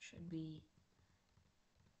 1 should be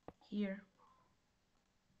here.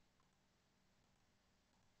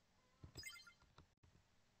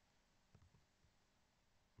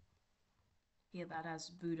 Yeah, that has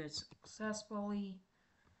booted successfully.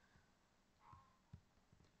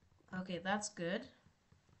 Okay, that's good.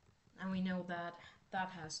 And we know that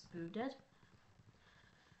that has booted.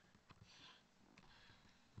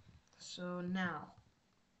 So now,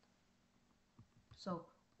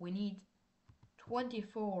 we need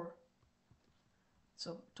 24.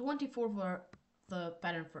 So 24 for the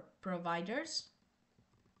pattern providers,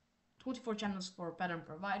 24 channels for pattern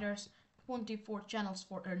providers, 24 channels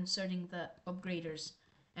for inserting the upgraders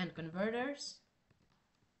and converters,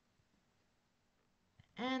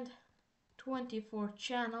 and 24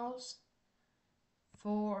 channels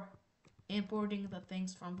for importing the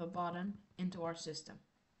things from the bottom into our system.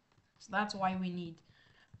 So that's why we need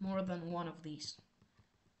more than one of these.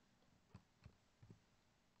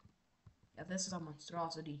 Yeah, this is a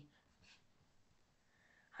monstrosity.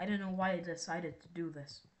 I don't know why I decided to do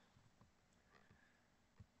this.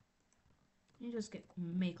 You just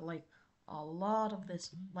make like a lot of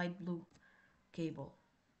this light blue cable.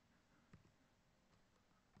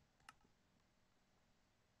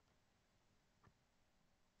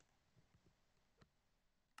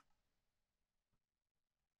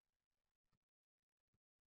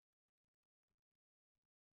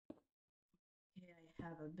 Here I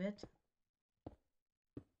have a bit.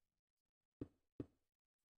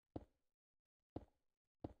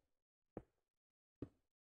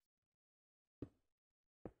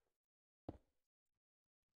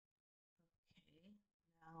 Okay,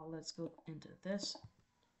 now let's go into this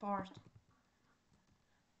part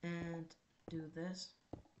and do this.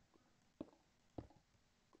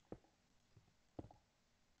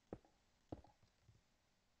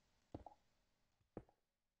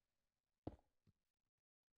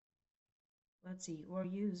 Let's see, we're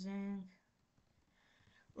using,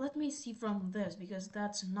 let me see from this because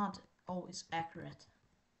that's not always accurate.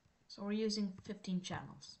 So we're using 15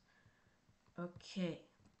 channels. Okay,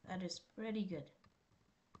 that is pretty good.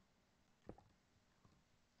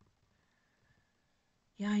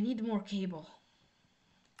 Yeah, I need more cable.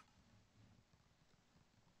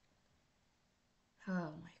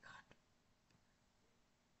 Oh my god.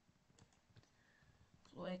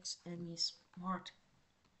 Flex Enemy Smart.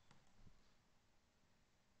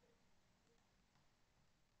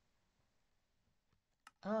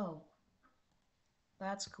 Oh,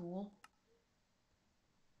 that's cool.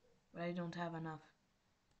 But I don't have enough.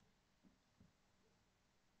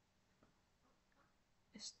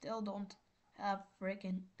 I still don't have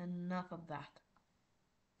freaking enough of that.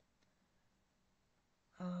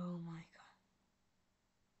 Oh my god.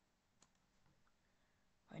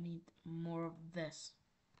 I need more of this.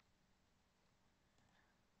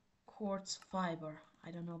 Quartz fiber.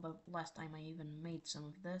 I don't know the last time I even made some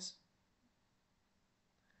of this.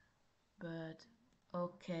 But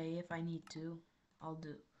okay, if I need to, I'll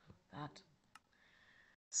do that.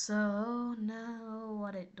 So now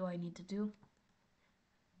what do I need to do?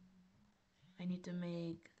 I need to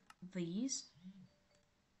make these.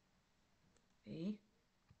 Okay.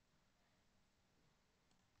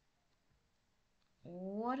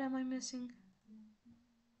 What am I missing?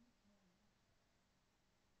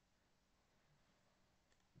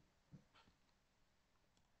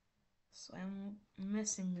 So I'm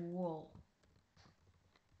missing wool.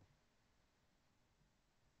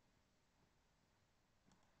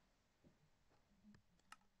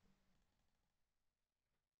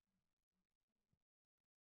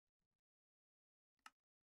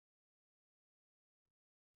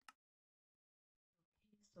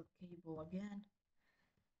 So cable again.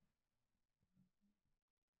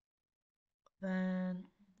 Then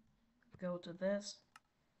go to this.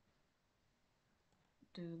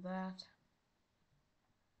 Do that.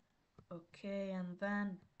 Okay, and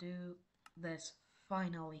then do this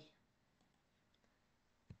finally.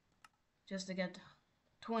 Just to get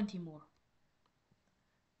 20 more.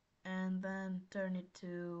 And then turn it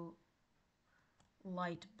to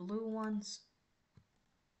light blue ones.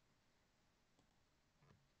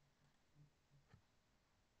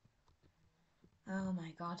 Oh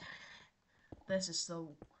my god. This is the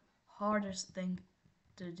hardest thing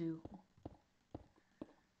to do.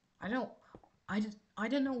 I don't I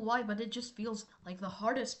don't know why, but it just feels like the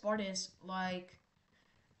hardest part is like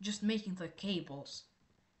just making the cables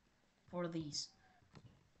for these.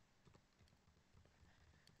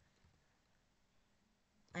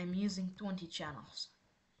 I'm using 20 channels,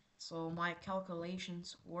 so my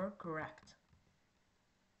calculations were correct.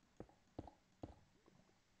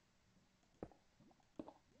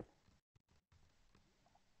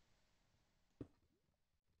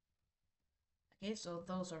 Okay, so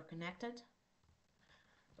those are connected,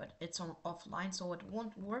 but it's on offline, so it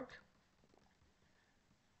won't work.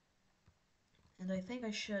 And I think I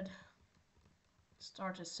should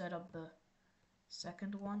start to set up the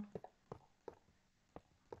second one.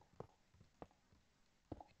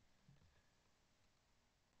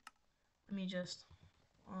 Let me just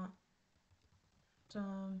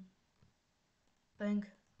thing.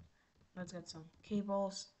 Let's get some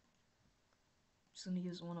cables. Just gonna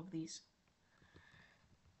use one of these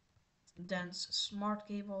dense smart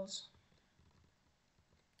cables.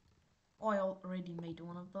 Oh, I already made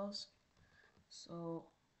one of those, so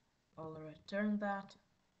I'll return that.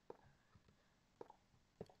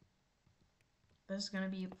 This is gonna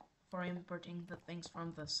be for importing the things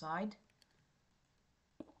from the side.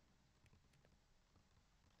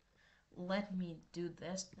 Let me do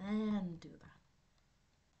this and do that,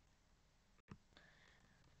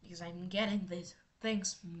 because I'm getting these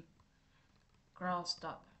things crossed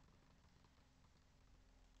up.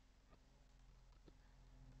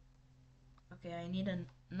 Okay, I need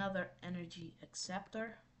another energy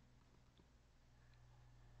acceptor.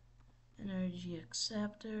 Energy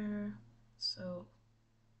acceptor. So,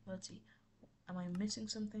 let's see. Am I missing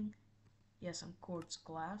something? Yes, I'm quartz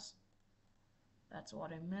glass. That's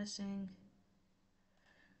what I'm missing.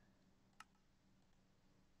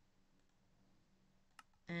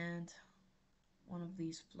 And one of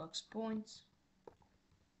these flux points.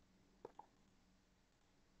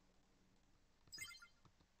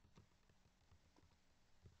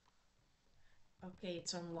 Okay,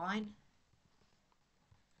 it's online.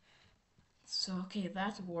 So, okay,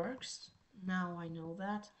 that works. Now I know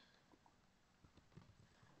that.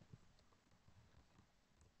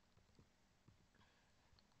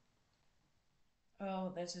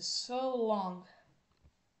 Oh, this is so long.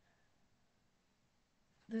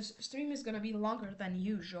 This stream is gonna be longer than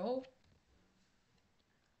usual.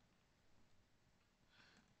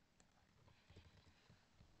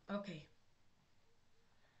 Okay.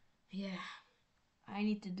 Yeah, I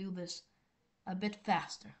need to do this a bit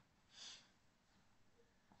faster,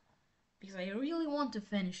 because I really want to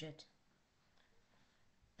finish it.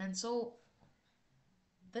 And so,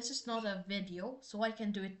 this is not a video, so I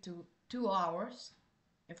can do it to 2 hours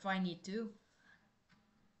if I need to.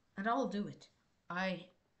 And I'll do it.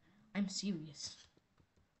 I'm serious.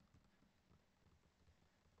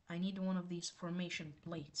 I need one of these formation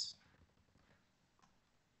plates.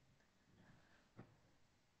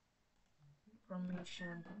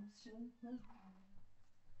 Formation.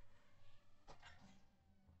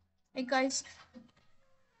 Hey guys,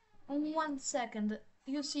 1 second.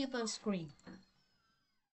 You see the screen.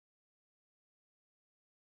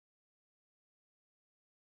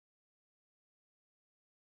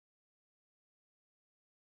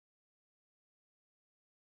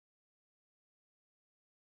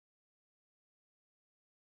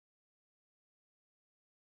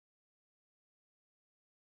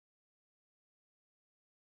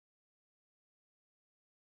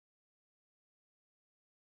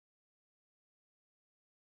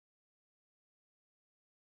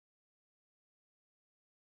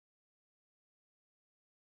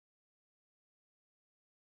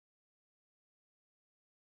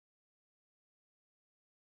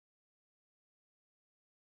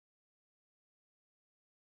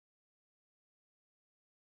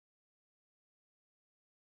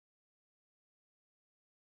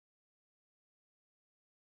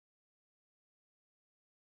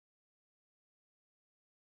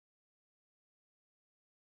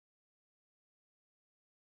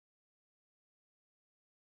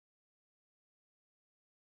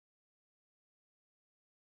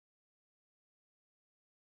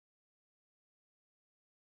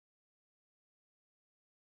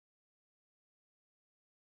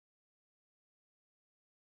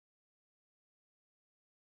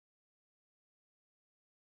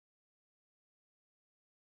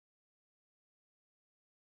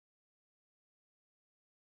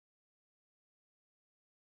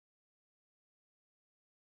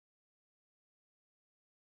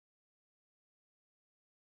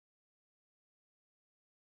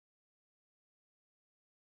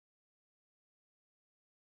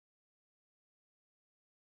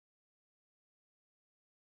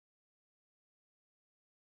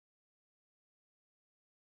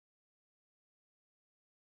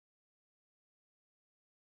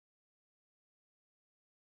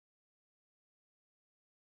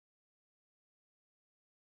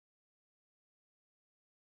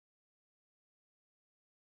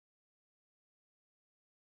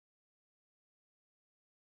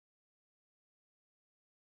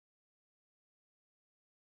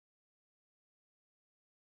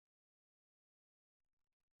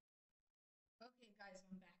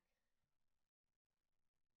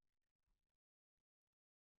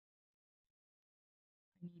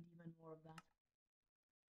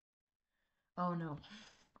 Oh no,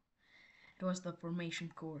 it was the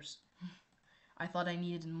formation course. I thought I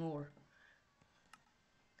needed more.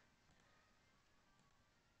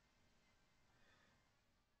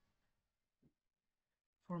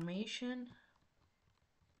 Formation,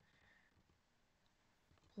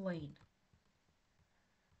 plane.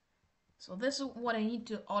 So this is what I need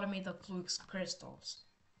to automate the flux crystals.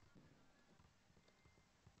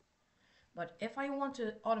 But if I want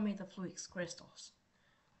to automate the flux crystals,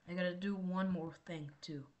 I gotta do one more thing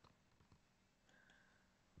too.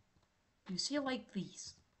 You see like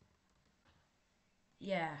these?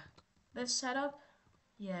 Yeah. This setup?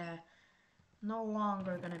 Yeah. No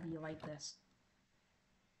longer gonna be like this.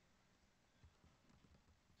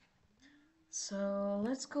 So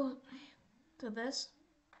let's go to this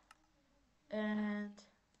and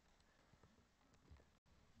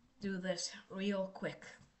do this real quick.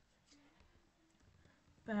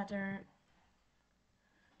 Pattern.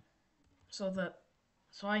 So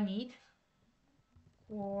I need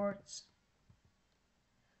quartz.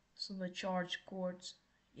 So the charge quartz.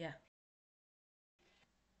 Yeah.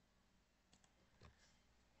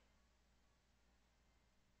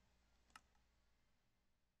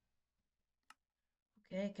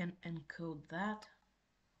 Okay, I can encode that.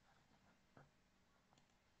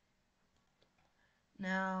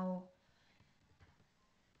 Now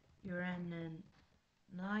Uranite.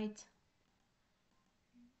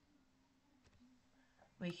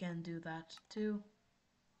 We can do that too.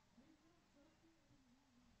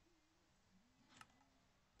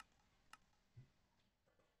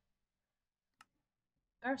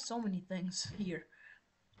 There are so many things here.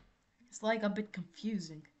 It's like a bit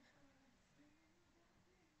confusing.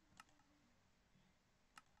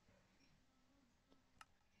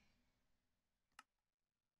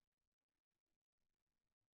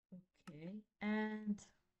 Okay, and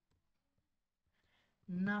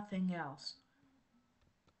nothing else.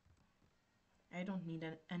 I don't need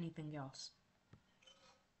anything else.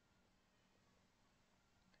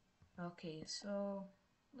 Okay, so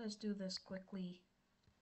let's do this quickly.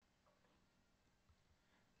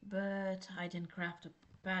 But I didn't craft a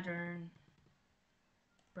pattern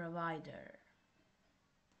provider.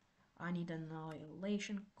 I need an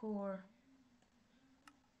annihilation core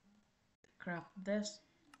to craft this.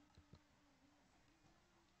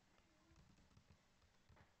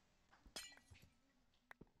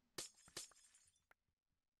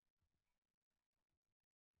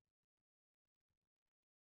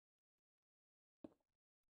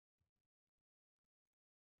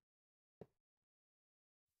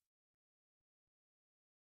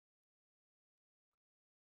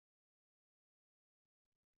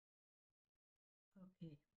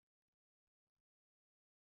 Okay.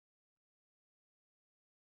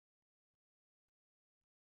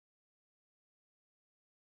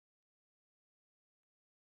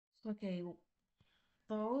 Okay,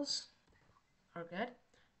 those are good.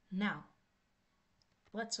 Now,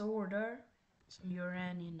 let's order some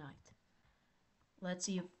Uranite. Let's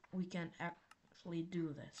see if we can actually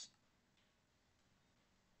do this.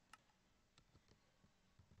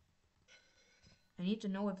 I need to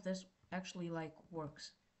know if this actually like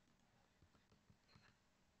works.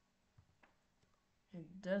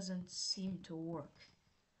 It doesn't seem to work.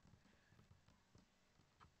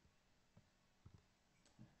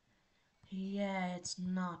 Yeah, it's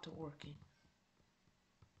not working.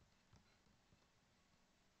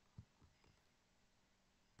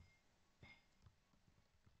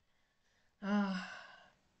 I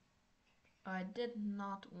did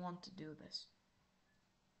not want to do this.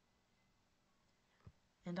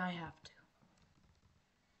 And I have to.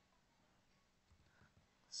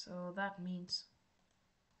 So that means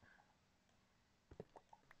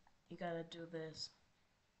you gotta do this.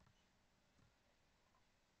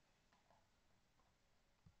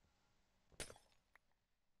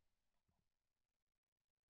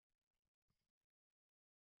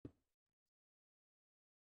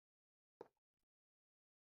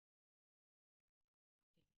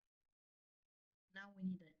 Now we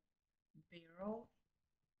need a barrel.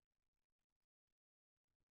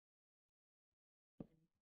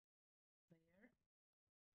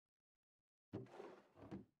 There.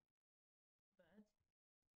 But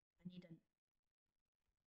I need an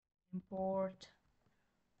import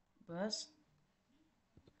bus.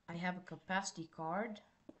 I have a capacity card.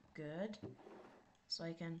 Good. So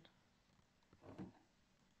I can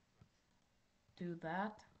do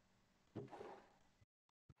that.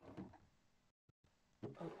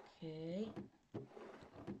 Okay.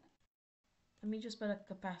 Let me just put a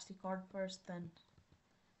capacity card first, then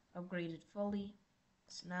upgrade it fully.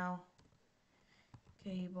 So now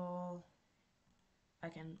cable. I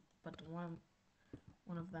can put one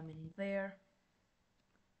of them in there.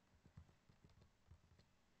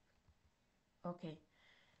 Okay,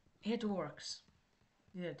 it works.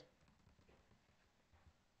 Good.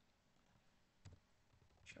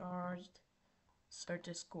 Charged.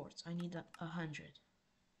 Certus quartz. I need 100.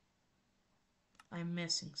 I'm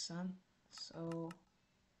missing some, so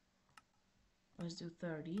let's do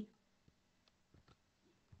 30.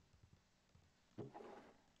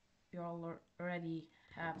 We already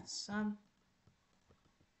have some,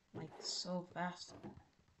 like so fast.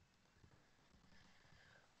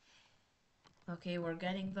 Okay, we're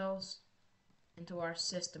getting those into our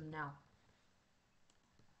system now.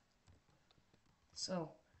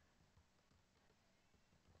 So,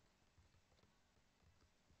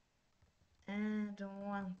 and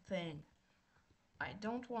one thing I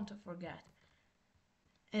don't want to forget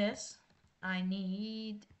is I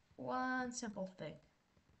need one simple thing.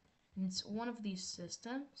 It's one of these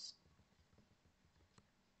systems.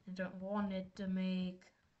 I don't want it to make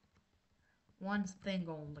one thing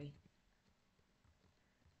only.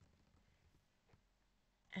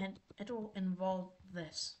 And it will involve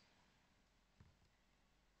this.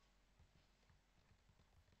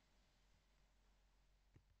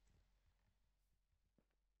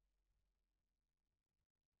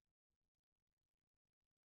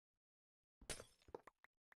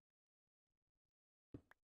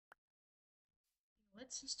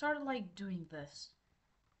 Let's start like doing this.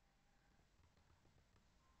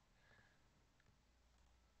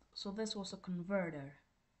 So this was a converter.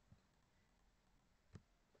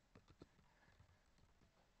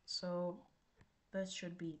 So this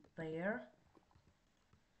should be there,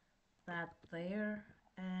 that there,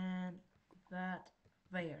 and that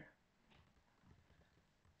there.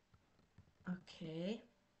 Okay.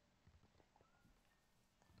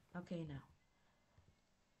 Okay, now.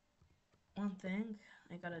 One thing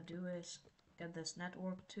I gotta do is get this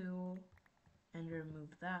network tool and remove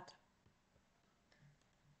that.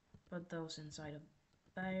 Put those inside of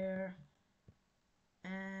there.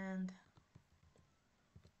 And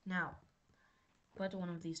now, put one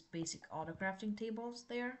of these basic auto crafting tables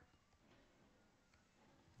there.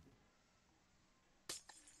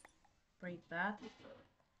 Break that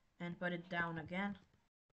and put it down again.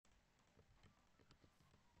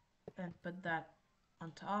 And put that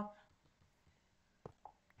on top.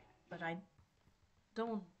 But I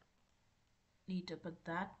don't need to put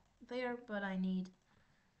that there, but I need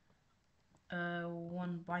a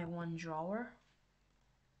 1x1 drawer.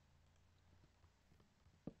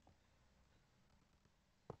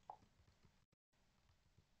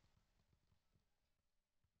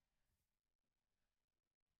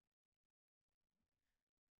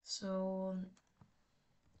 So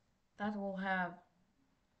that will have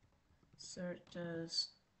Certus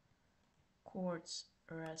quartz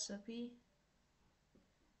recipe.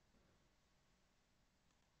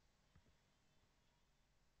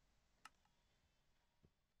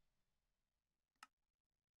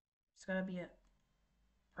 It's gotta be a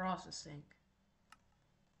processing.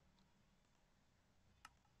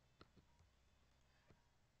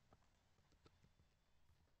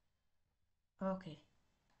 Okay,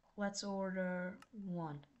 let's order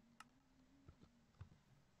one.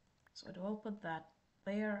 So I will put that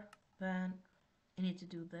there, then I need to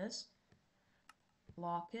do this.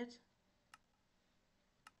 Lock it.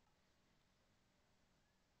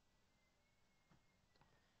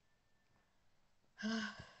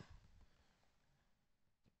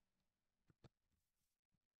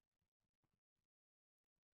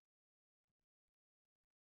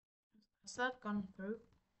 Has that gone through?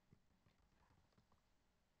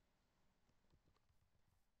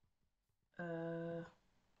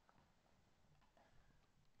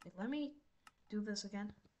 Wait, let me do this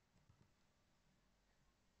again.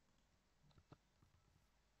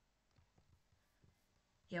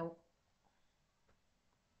 Yeah,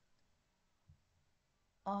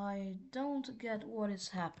 I don't get what is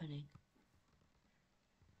happening.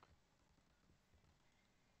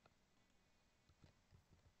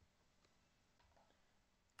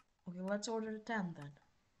 Okay, let's order 10 then.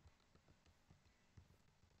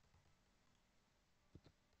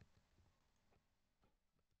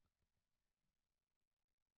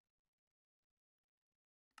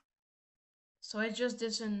 So I just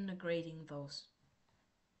disintegrating those.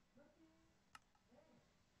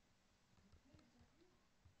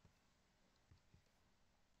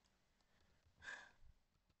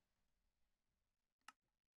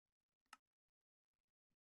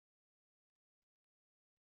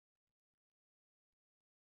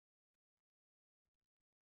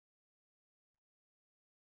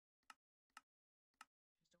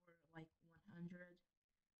 Just order like 100.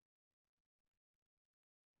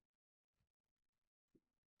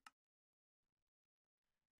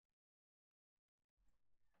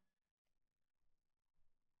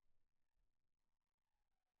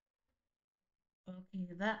 Okay,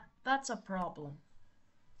 that's a problem.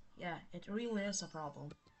 Yeah, it really is a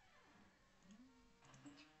problem.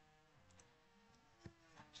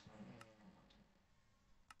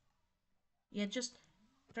 Yeah, it just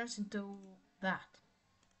turns into that.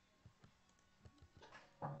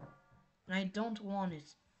 And I don't want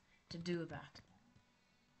it to do that.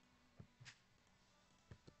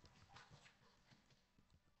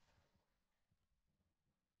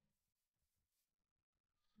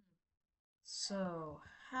 So,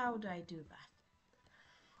 how do I do that?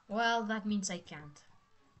 Well, that means I can't.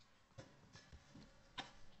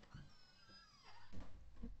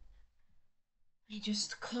 I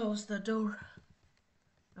just close the door.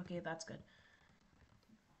 Okay, that's good.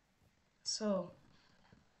 So,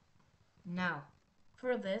 now,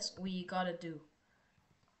 for this, we gotta,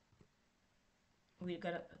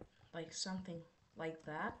 like, something like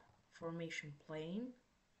that. Formation plane.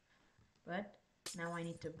 But, now I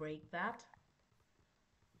need to break that.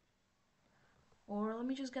 Or let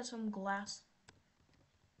me just get some glass.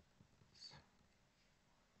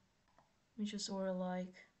 Let me just order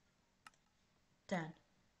like 10.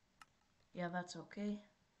 Yeah, that's okay.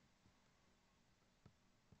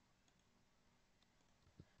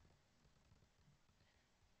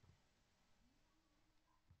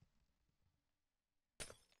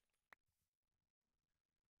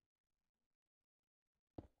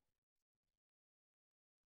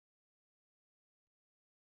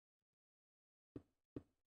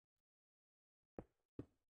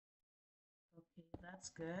 Okay, that's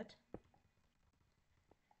good.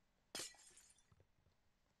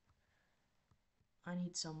 I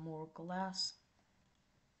need some more glass.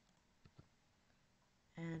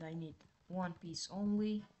 And I need one piece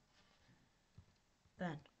only.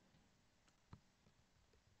 Then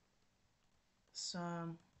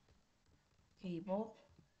some cable.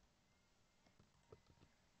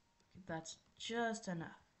 That's just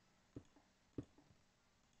enough.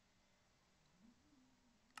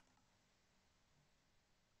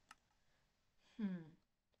 Hmm.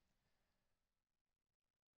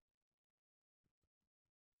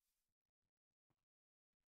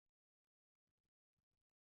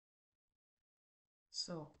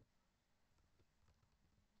 So,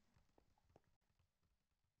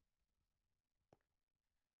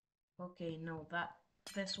 okay, no,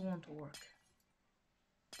 this won't work.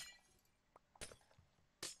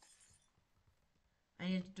 I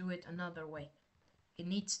need to do it another way. It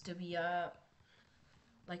needs to be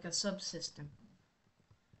like a subsystem.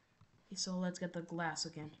 Okay, so let's get the glass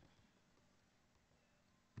again.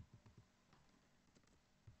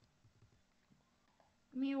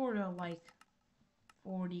 Let me order like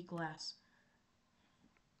 40 glass.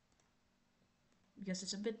 Because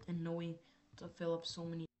it's a bit annoying to fill up so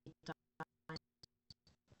many times.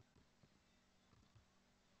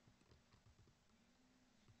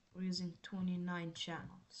 We're using 29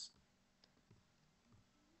 channels.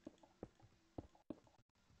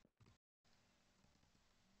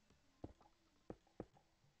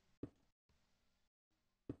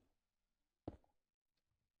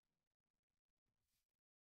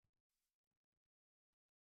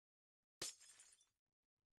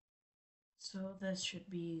 So this should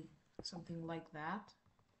be something like that.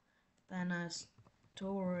 Then a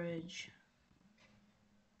storage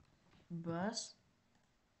bus.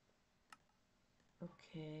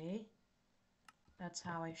 Okay, that's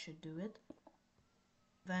how I should do it.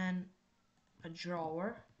 Then a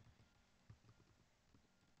drawer.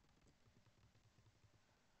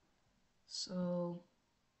 So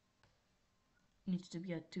needs to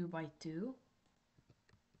be a 2x2.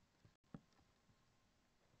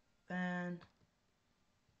 Then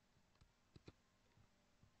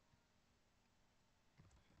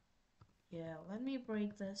yeah, let me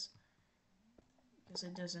break this because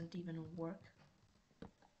it doesn't even work.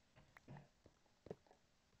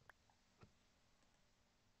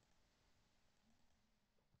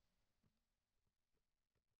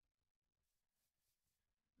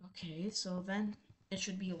 Okay, so then it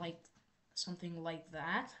should be like something like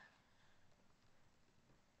that.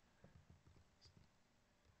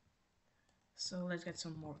 So let's get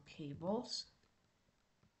some more cables.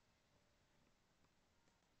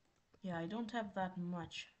 Yeah, I don't have that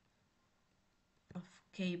much of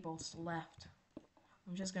cables left.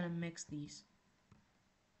 I'm just gonna mix these.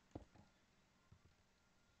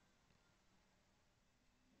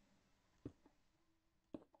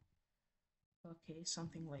 Okay,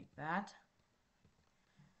 something like that.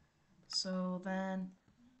 So then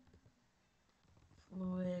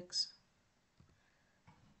fluids,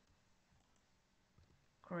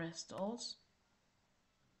 crystals.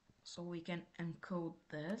 So we can encode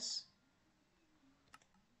this.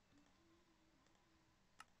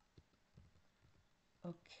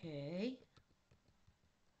 Okay.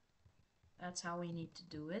 That's how we need to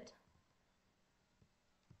do it.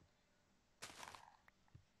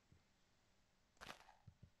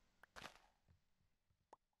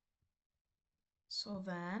 So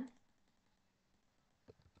then,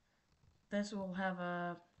 this will have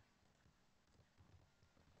a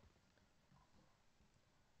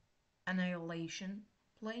annihilation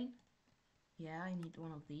plane. Yeah, I need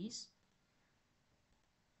one of these.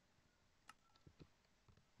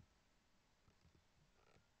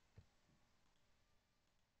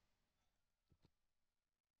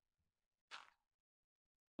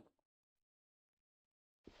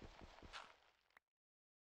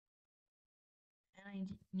 And I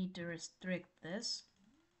need to restrict this.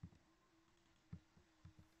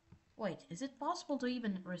 Wait, is it possible to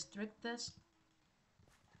even restrict this?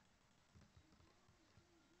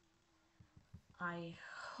 I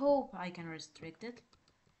hope I can restrict it.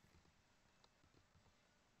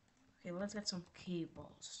 Okay, let's get some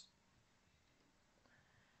cables.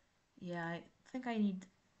 Yeah, I think I need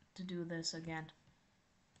to do this again.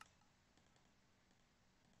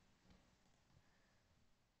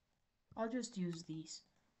 I'll just use these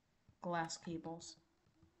glass cables.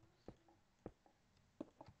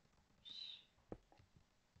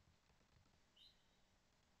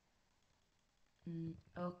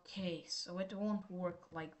 Okay, so it won't work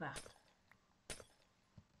like that.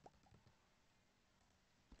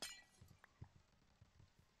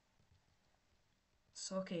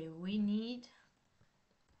 So okay, we need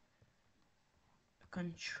a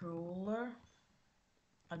controller,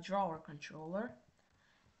 a drawer controller,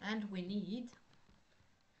 and we need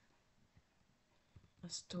a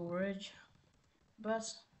storage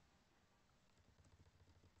bus.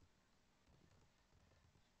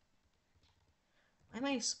 Am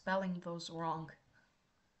I spelling those wrong?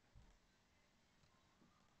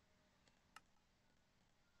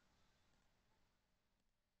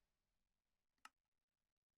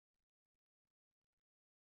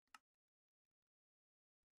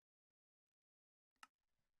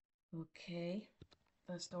 Okay,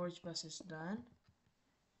 the storage bus is done.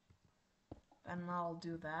 And I'll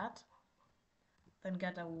do that. Then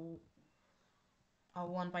get a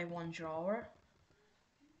 1x1 drawer.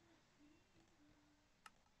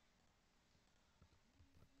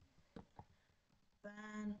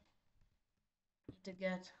 Then need to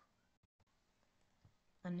get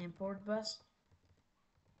an import bus.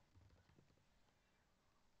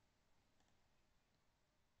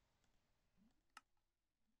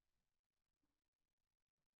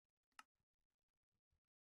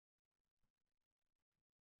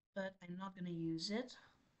 But I'm not gonna use it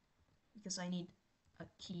because I need a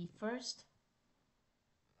key first.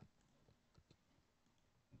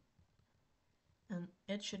 And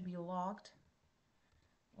it should be locked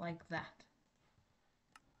like that.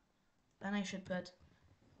 Then I should put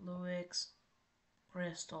Luix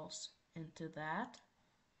crystals into that.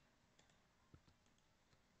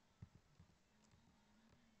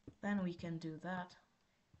 Then we can do that.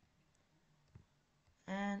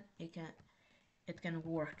 And it can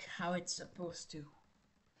work how it's supposed to.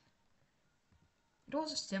 It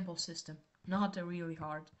was a simple system, not a really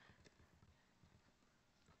hard.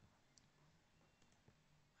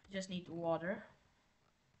 I just need water.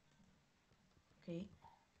 Okay.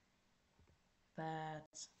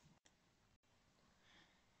 That's...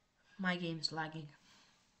 My game's lagging.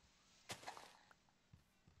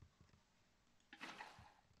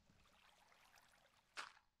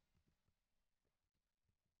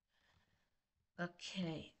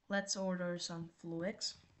 Okay, let's order some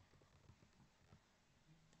Fluix.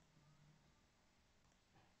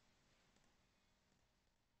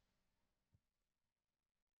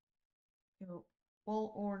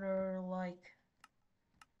 We'll order like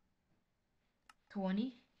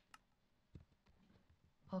 20.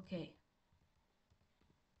 Okay.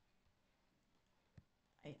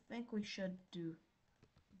 I think we should do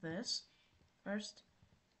this first.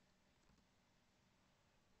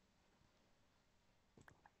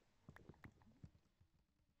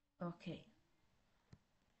 Okay.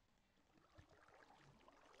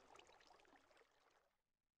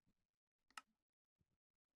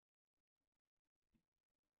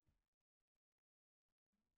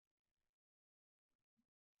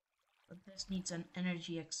 But this needs an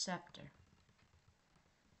energy acceptor.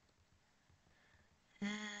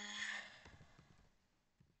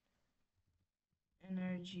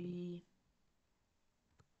 Energy.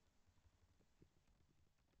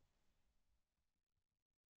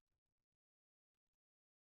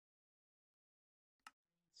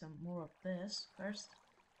 Some more of this first.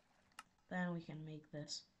 Then we can make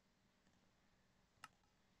this.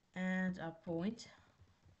 And a point.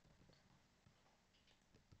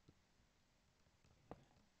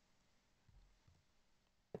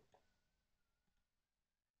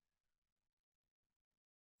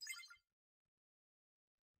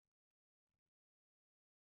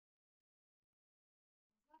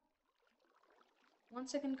 One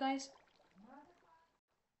second, guys.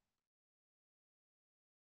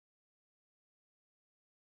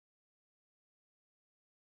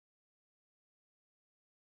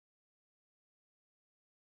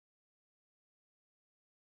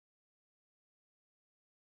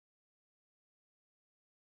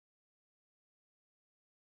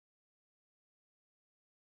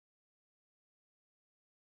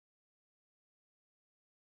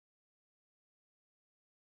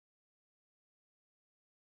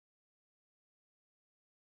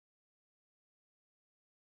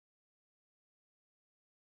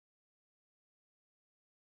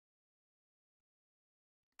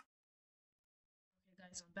 Okay,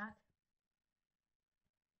 guys, I'm back.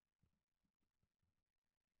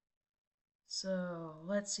 So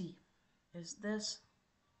let's see. Is this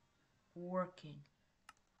working?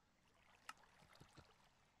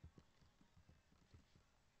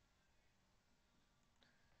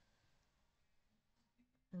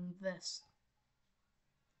 And this.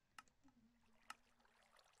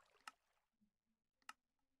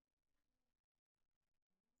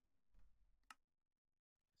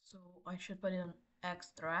 So I should put in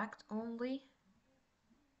extract only.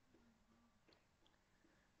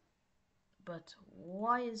 But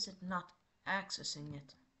why is it not accessing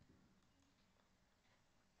it?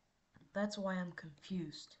 That's why I'm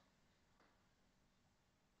confused.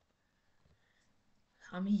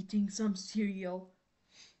 I'm eating some cereal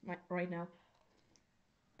right now.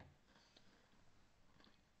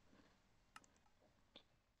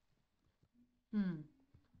 Hmm.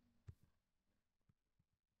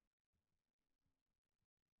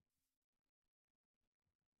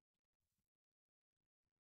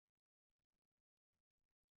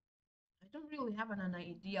 I don't really have an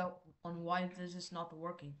idea on why this is not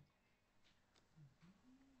working.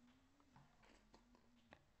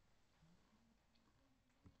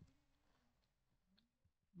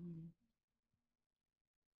 Hmm.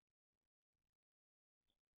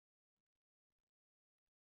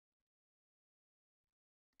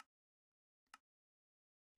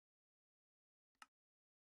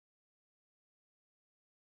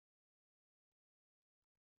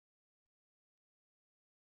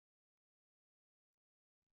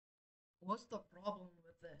 What's the problem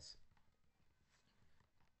with this?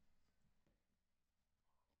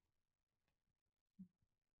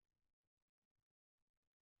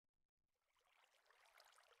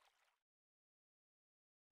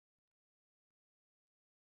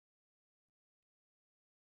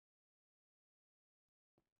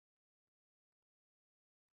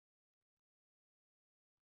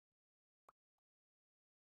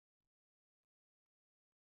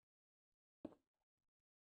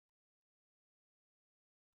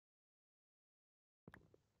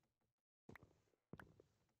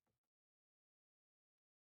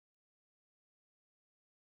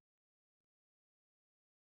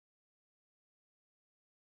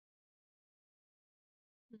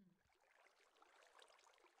 Hmm.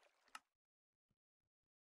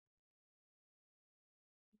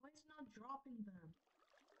 Why is it not dropping them?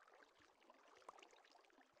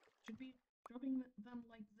 Should be dropping them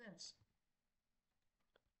like this.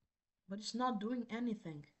 But it's not doing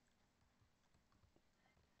anything.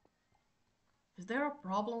 Is there a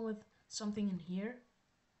problem with something in here?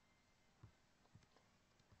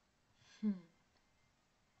 Hmm.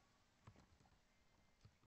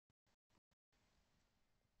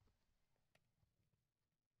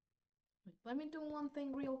 Wait, let me do one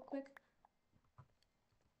thing real quick.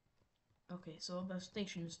 Okay, so the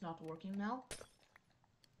station is not working now.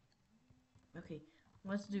 Okay,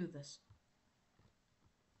 let's do this.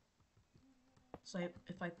 So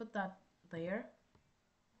if I put that there,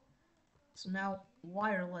 so now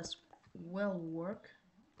wireless will work.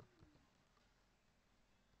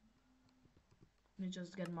 Let me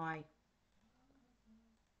just get my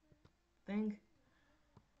thing.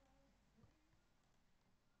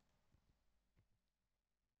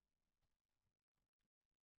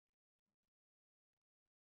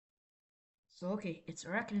 So okay, it's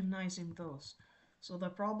recognizing those. So the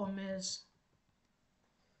problem is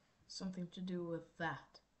something to do with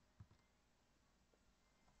that.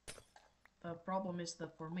 The problem is the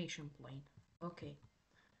formation plane. Okay,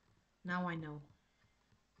 now I know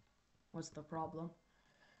what's the problem.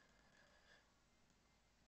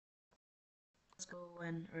 Let's go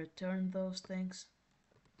and return those things.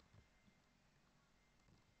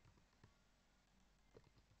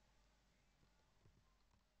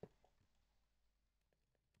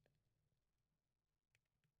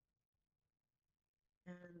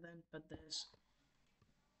 And then put this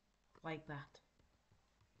like that.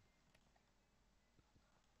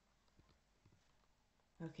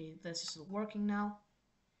 Okay, this is working now.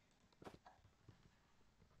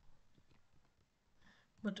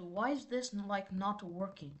 But why is this like not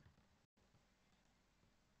working?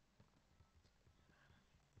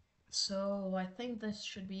 So I think this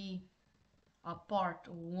should be a part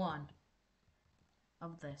 1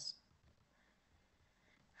 of this.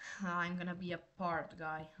 I'm gonna be a part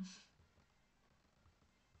guy.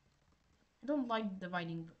 I don't like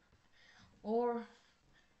dividing. Or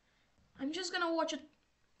I'm just gonna watch a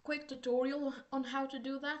quick tutorial on how to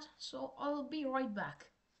do that, so I'll be right back.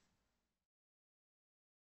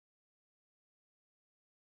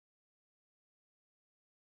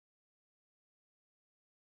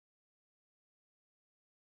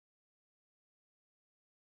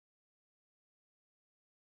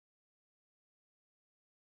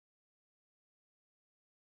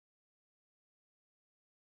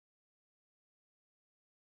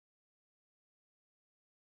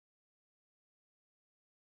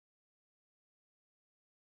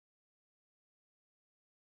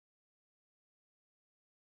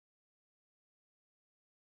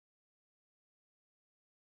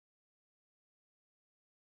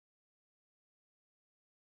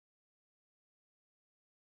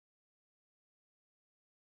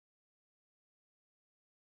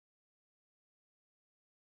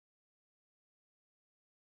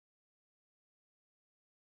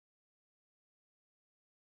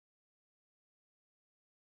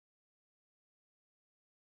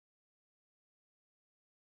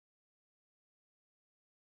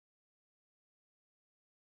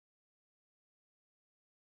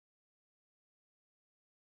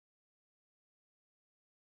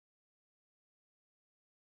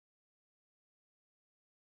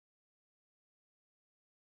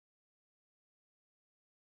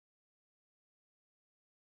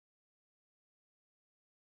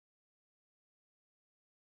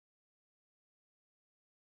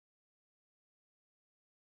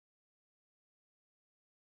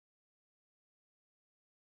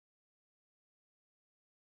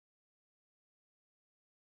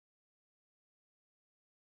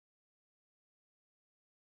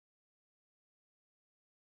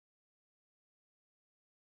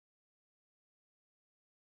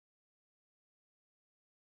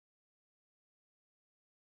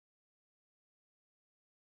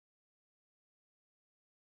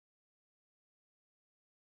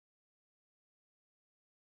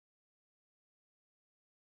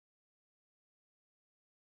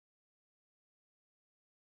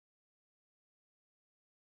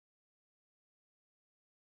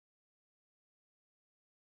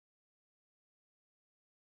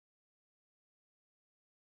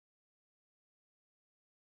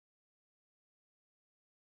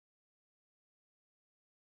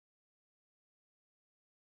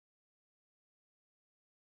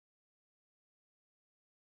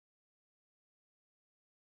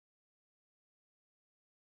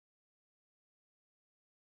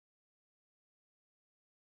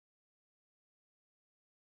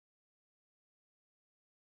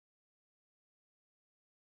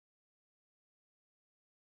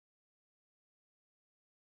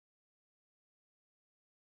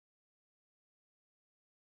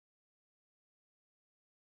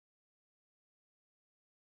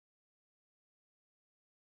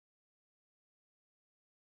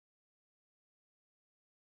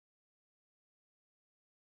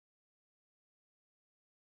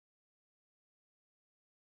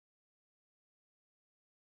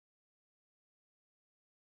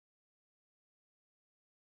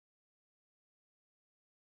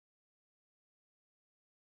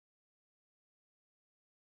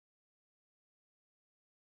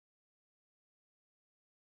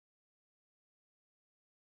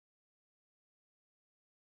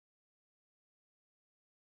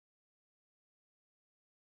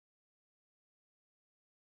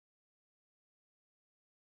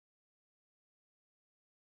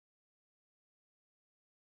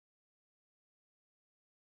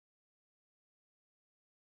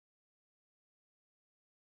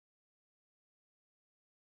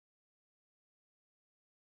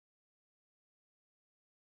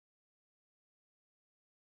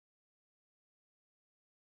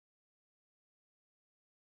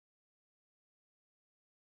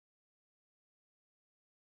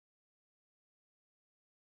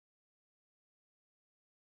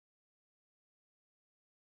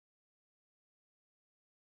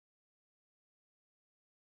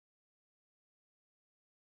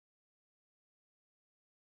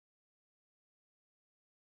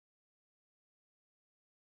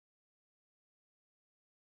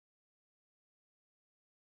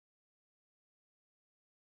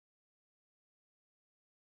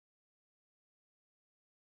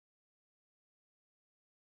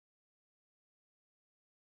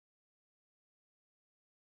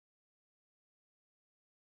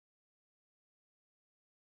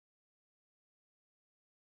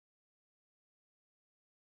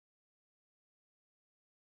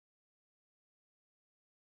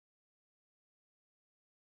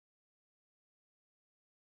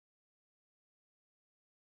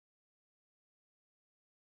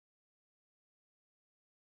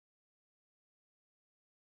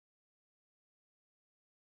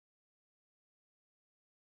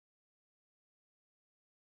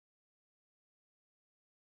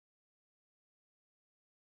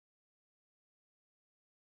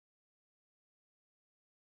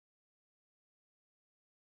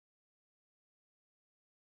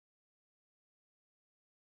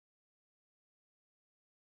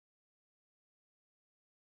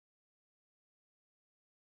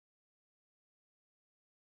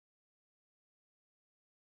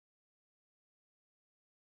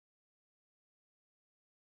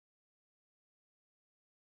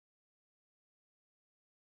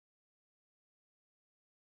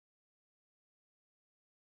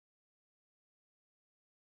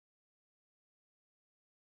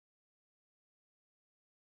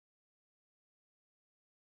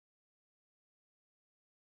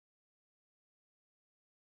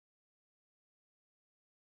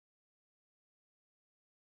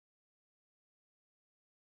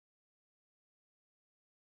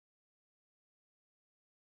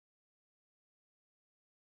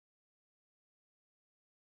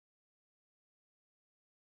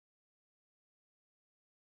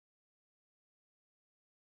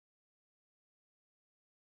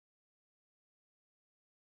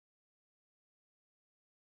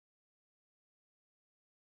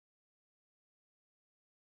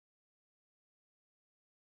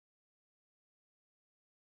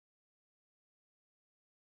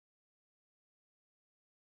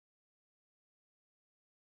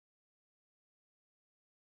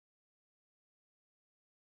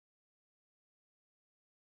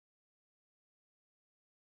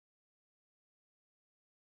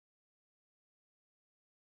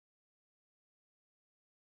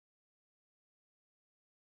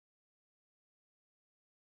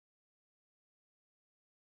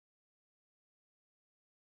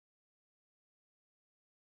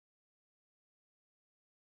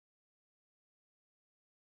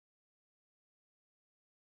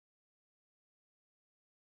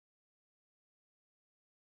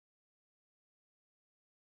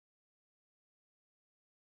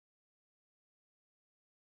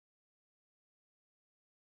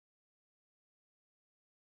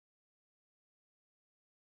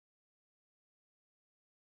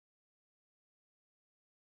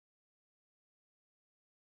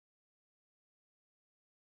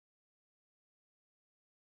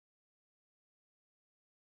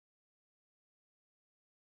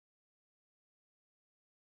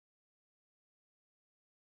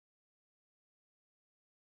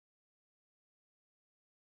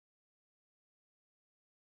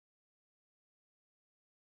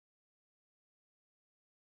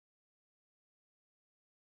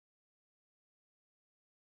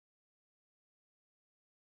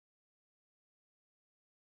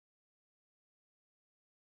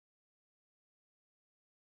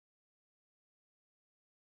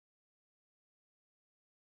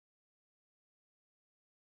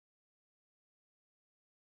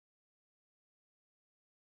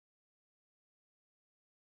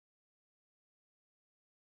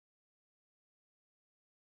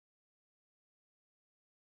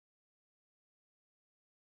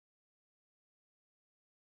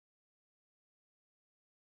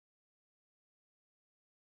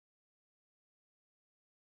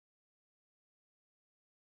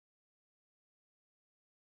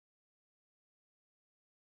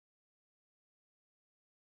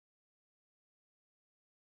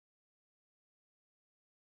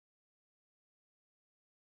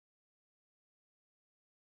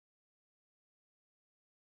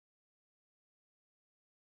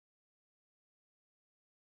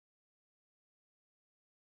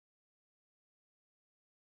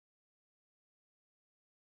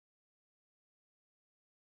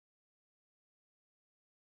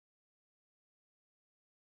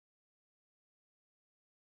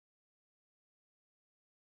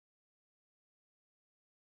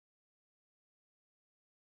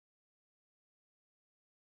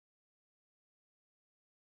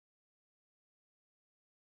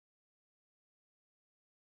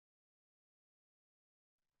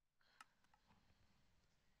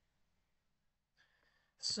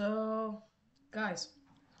 So, guys,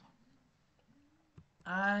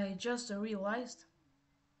 I just realized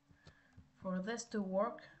for this to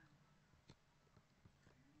work,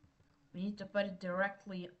 we need to put it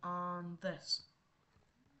directly on this.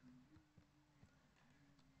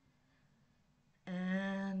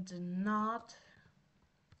 And not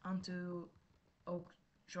onto oak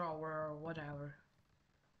drawer or whatever.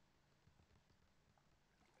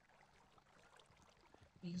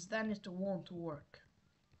 Because then it won't work.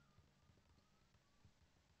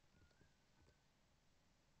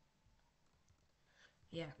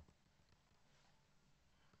 Yeah.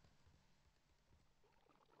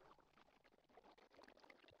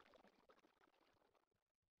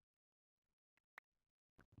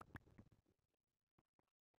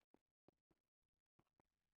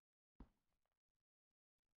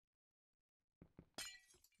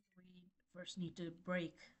 We first need to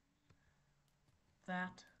break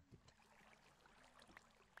that.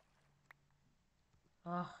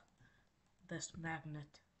 Ugh, this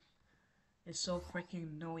magnet is so freaking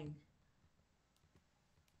annoying.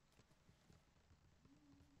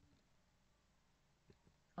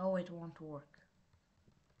 Oh, it won't work.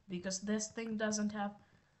 Because this thing doesn't have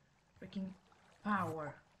freaking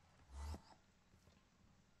power.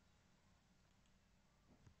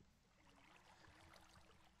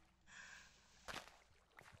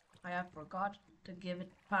 I have forgot to give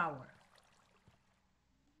it power.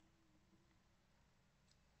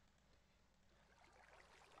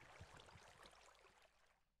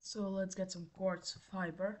 So let's get some quartz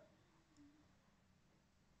fiber.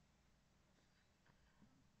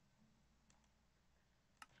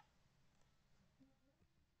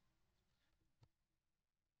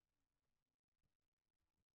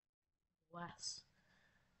 Glass.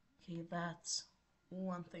 Okay, that's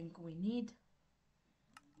one thing we need.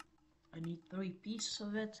 I need 3 pieces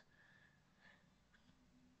of it.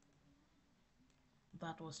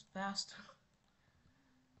 That was fast.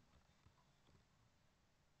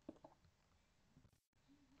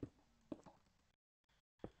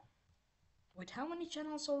 Wait, how many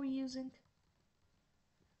channels are we using?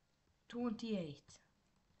 28.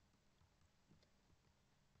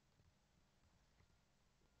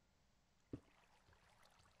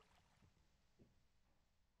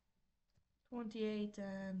 28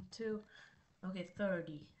 and 2. Okay,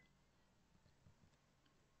 30.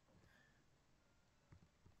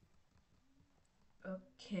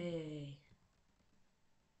 Okay.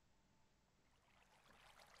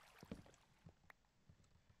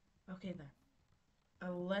 Okay then.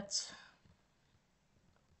 Let's...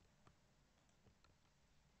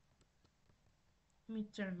 Let me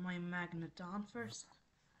turn my magnet on first.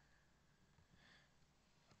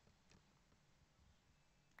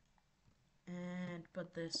 And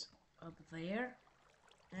put this up there.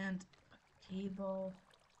 And a cable.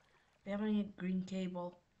 Do you have any green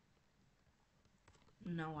cable?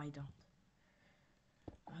 No, I don't.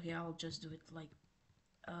 Okay, I'll just do it like...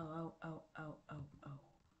 Oh.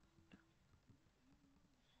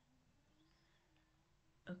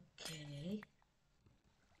 Okay.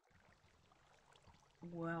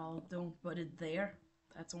 Well, don't put it there.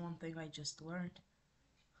 That's one thing I just learned.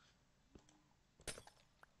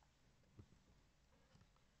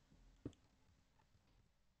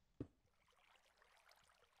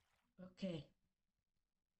 Okay.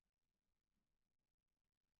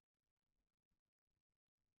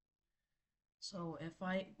 So if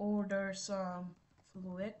I order some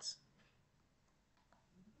fluids,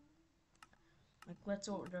 like let's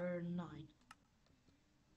order 9.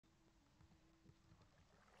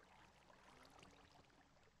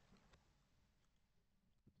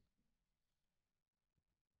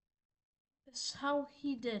 This is how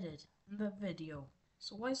he did it in the video.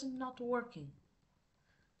 So why is it not working?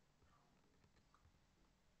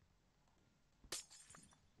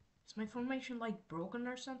 Is my formation like broken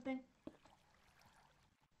or something?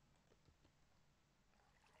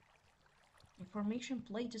 My formation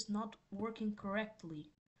plate is not working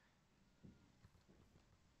correctly.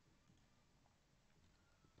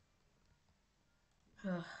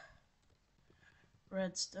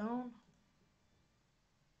 Redstone.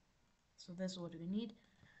 So this is what we need.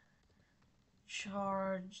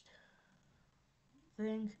 Charged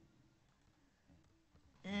thing.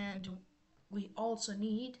 And we also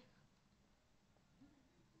need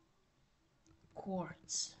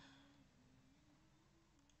quartz.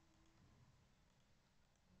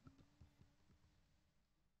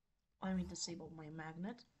 Let me disable my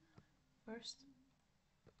magnet first.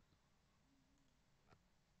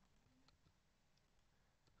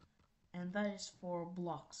 And that is for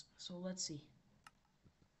blocks. So let's see.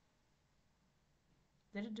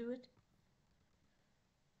 Did it do it?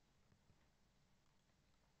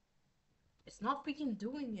 It's not freaking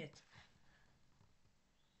doing it.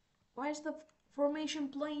 Why is the formation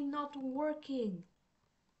plane not working?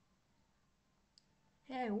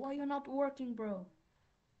 Hey, why you not working, bro?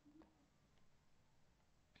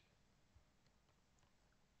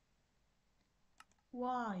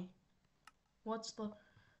 Why? What's the...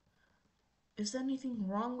 Is anything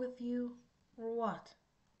wrong with you? Or what?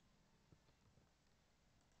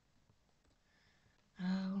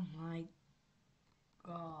 Oh my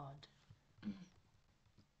god.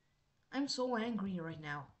 I'm so angry right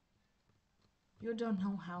now. You don't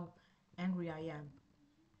know how angry I am.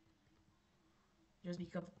 Just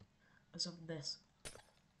because of this.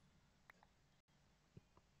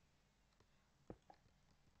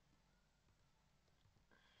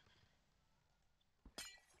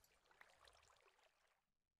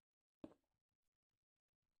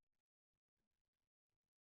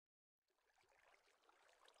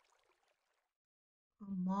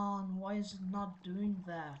 Come on, why is it not doing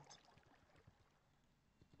that?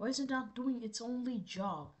 Why is it not doing its only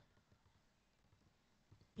job?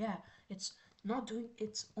 Yeah, it's not doing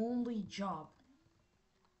its only job.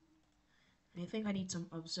 I think I need some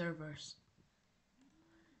observers.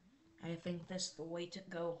 I think this is the way to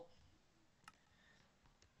go.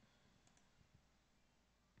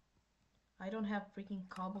 I don't have freaking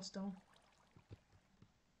cobblestone.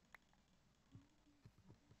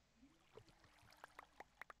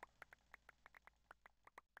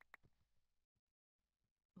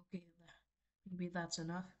 Okay, maybe that's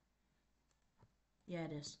enough. Yeah,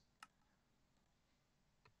 it is.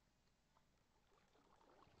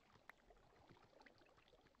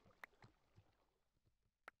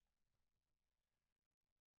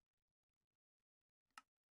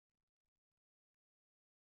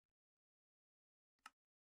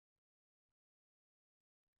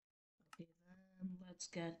 Okay, then let's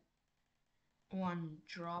get one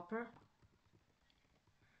dropper.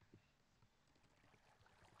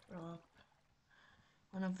 Drop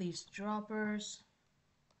one of these droppers.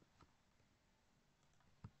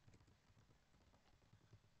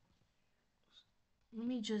 Let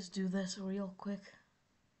me just do this real quick.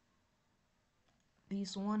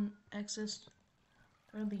 These one X's,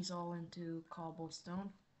 turn these all into cobblestone.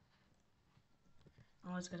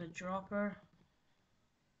 Now let's get a dropper.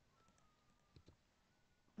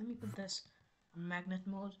 Let me put this on magnet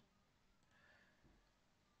mode.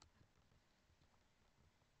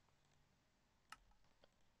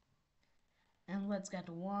 And let's get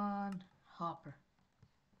one hopper.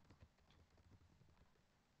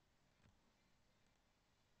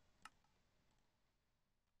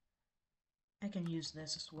 I can use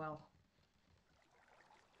this as well.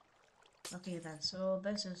 Okay then, so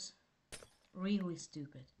this is really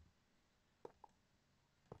stupid.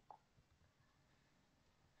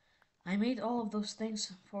 I made all of those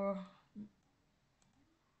things for...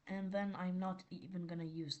 and then I'm not even gonna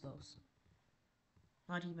use those.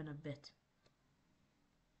 Not even a bit.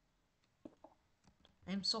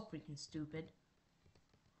 I'm so freaking stupid.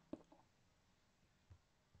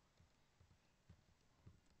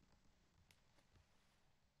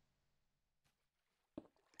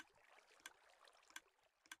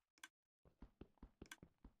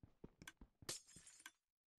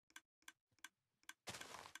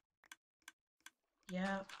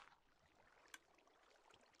 Yeah.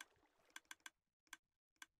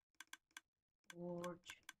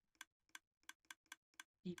 Forge.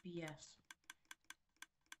 DPS.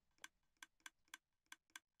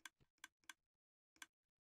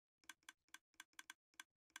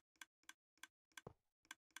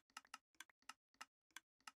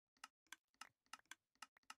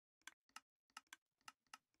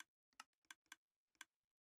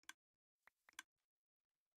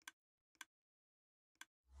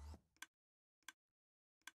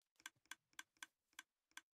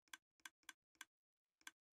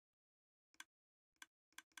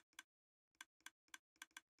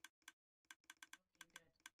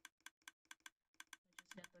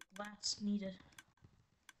 Get the glass needed.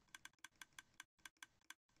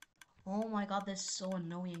 Oh my god, this is so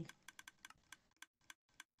annoying.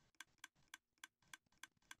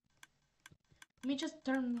 Let me just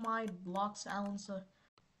turn my block silencer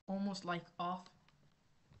almost like off.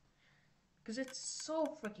 Because it's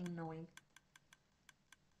so freaking annoying.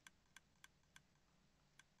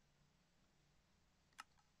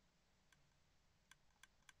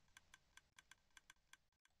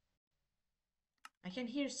 I can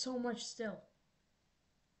hear so much still.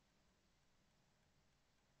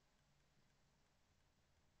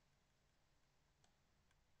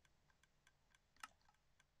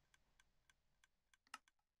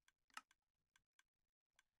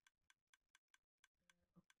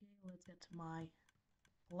 Okay, let's get my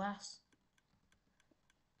glass.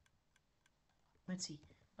 Let's see.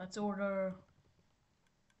 Let's order.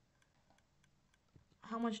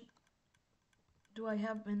 How much do I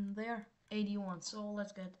have in there? 81. So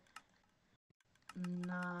let's get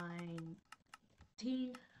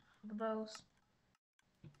 19 of those.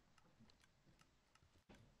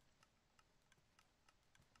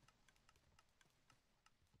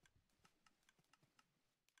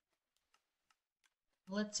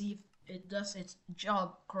 Let's see if it does its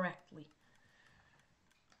job correctly.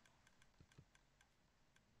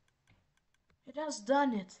 It has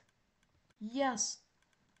done it. Yes.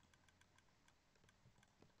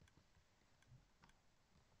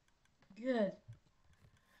 Good.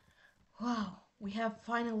 Wow, we have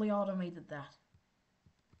finally automated that.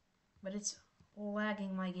 But it's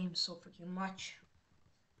lagging my game so freaking much.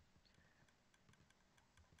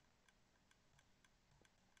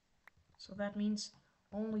 So that means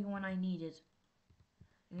only when I need it.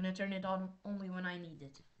 I'm gonna turn it on only when I need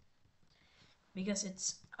it. Because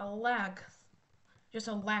it's a lag. Just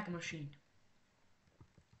a lag machine.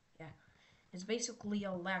 Yeah. It's basically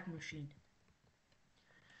a lag machine.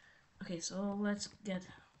 Okay, so let's get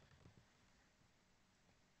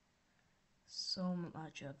so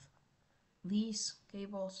much of these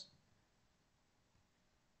cables.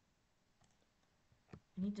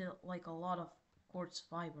 I need to, like, a lot of quartz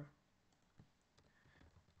fiber.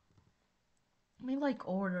 Let me like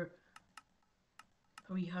order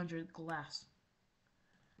 300 glass.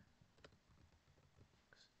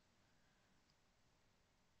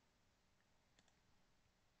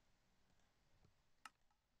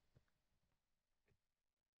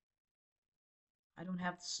 I don't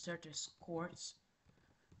have the starter's quartz.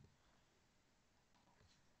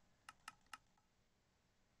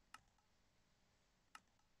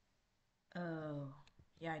 Oh,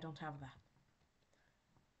 yeah, I don't have that.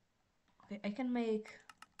 Okay, I can make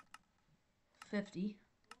 50.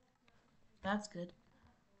 That's good,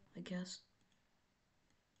 I guess.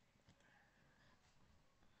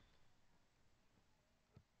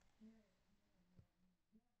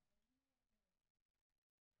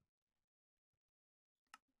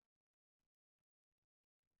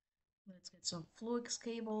 Let's get some flux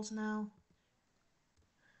cables now.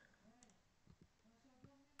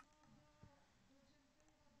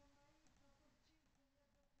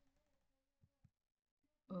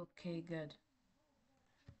 Okay, good.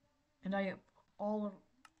 And I have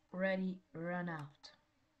already run out.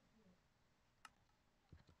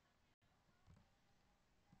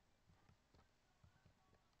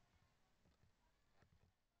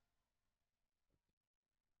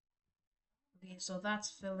 Okay, so that's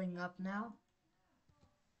filling up now.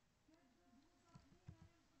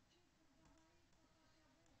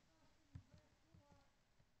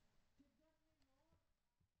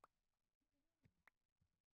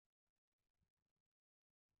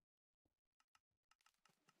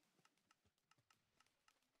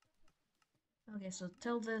 Okay, so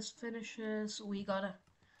till this finishes, we gotta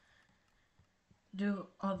do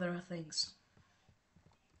other things.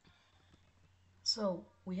 So,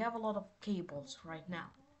 we have a lot of cables right now.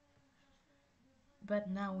 But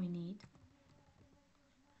now we need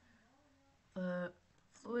the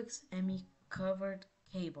Fluix ME covered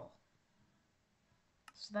cable.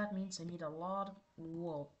 So that means I need a lot of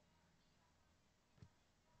wool.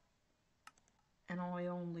 And I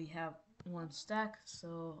only have one stack,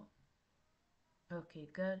 so okay,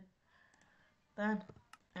 good. Then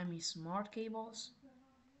ME smart cables.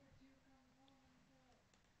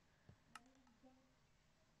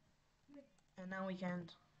 And now we can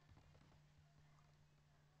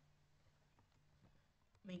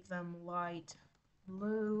make them light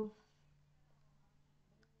blue.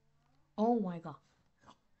 Oh my god.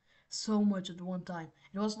 So much at one time.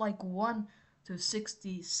 It was like 1 to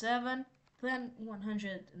 67, then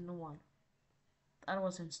 101. That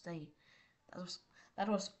was insane. That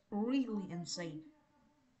was really insane.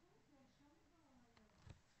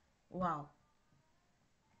 Wow.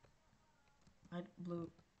 Light blue.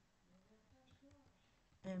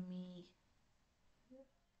 ME.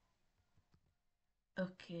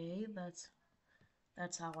 Okay, that's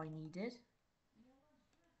how I need it.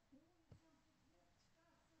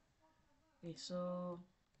 Okay, so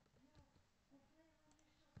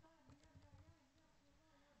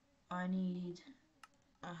I need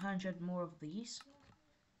 100 more of these.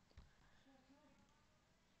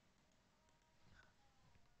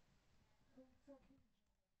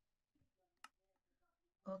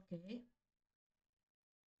 Okay.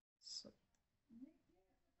 So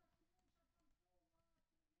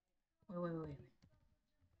wait.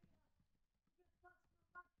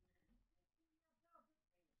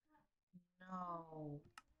 How?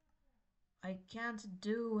 I can't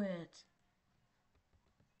do it.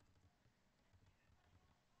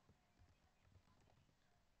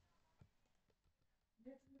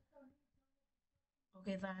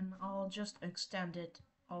 Okay, then I'll just extend it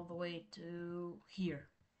all the way to here.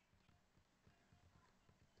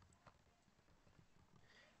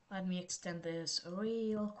 Let me extend this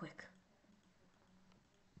real quick.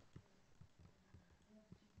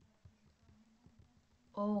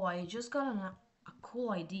 Oh, I just got a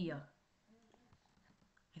cool idea.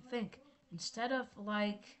 I think instead of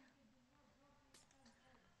like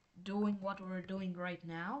doing what we're doing right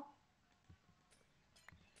now.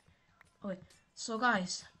 Okay, so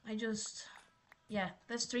guys, yeah,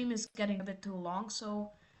 this stream is getting a bit too long,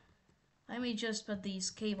 so let me just put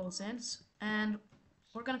these cables in, and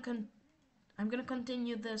we're gonna I'm gonna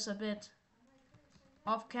continue this a bit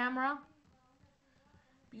off camera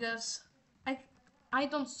because I I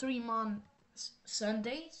don't stream on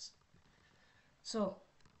Sundays, so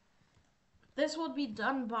this will be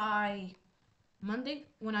done by Monday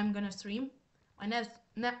when I'm gonna stream. My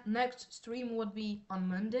next stream would be on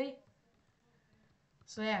Monday.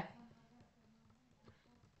 So yeah,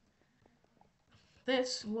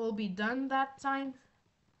 this will be done that time,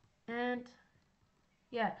 and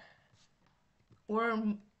yeah,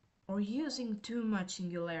 we're using too much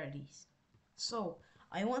singularities. So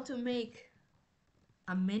I want to make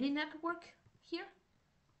a mini network here.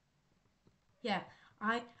 Yeah,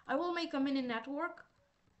 I will make a mini network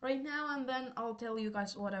right now, and then I'll tell you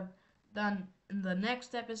guys what I've done in the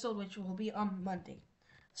next episode, which will be on Monday.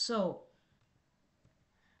 So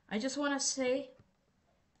I just want to say,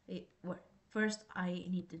 first I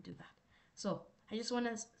need to do that. So I just want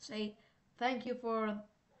to say thank you for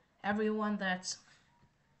everyone that's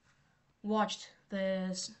watched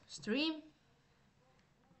this stream,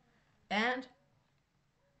 and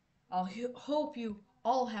I'll hope you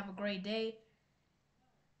all have a great day.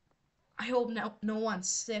 I hope no one's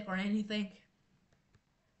sick or anything,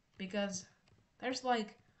 because there's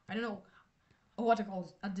like, I don't know what to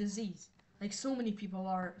call a disease. Like so many people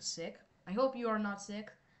are sick. I hope you are not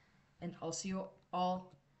sick, and I'll see you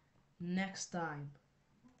all next time.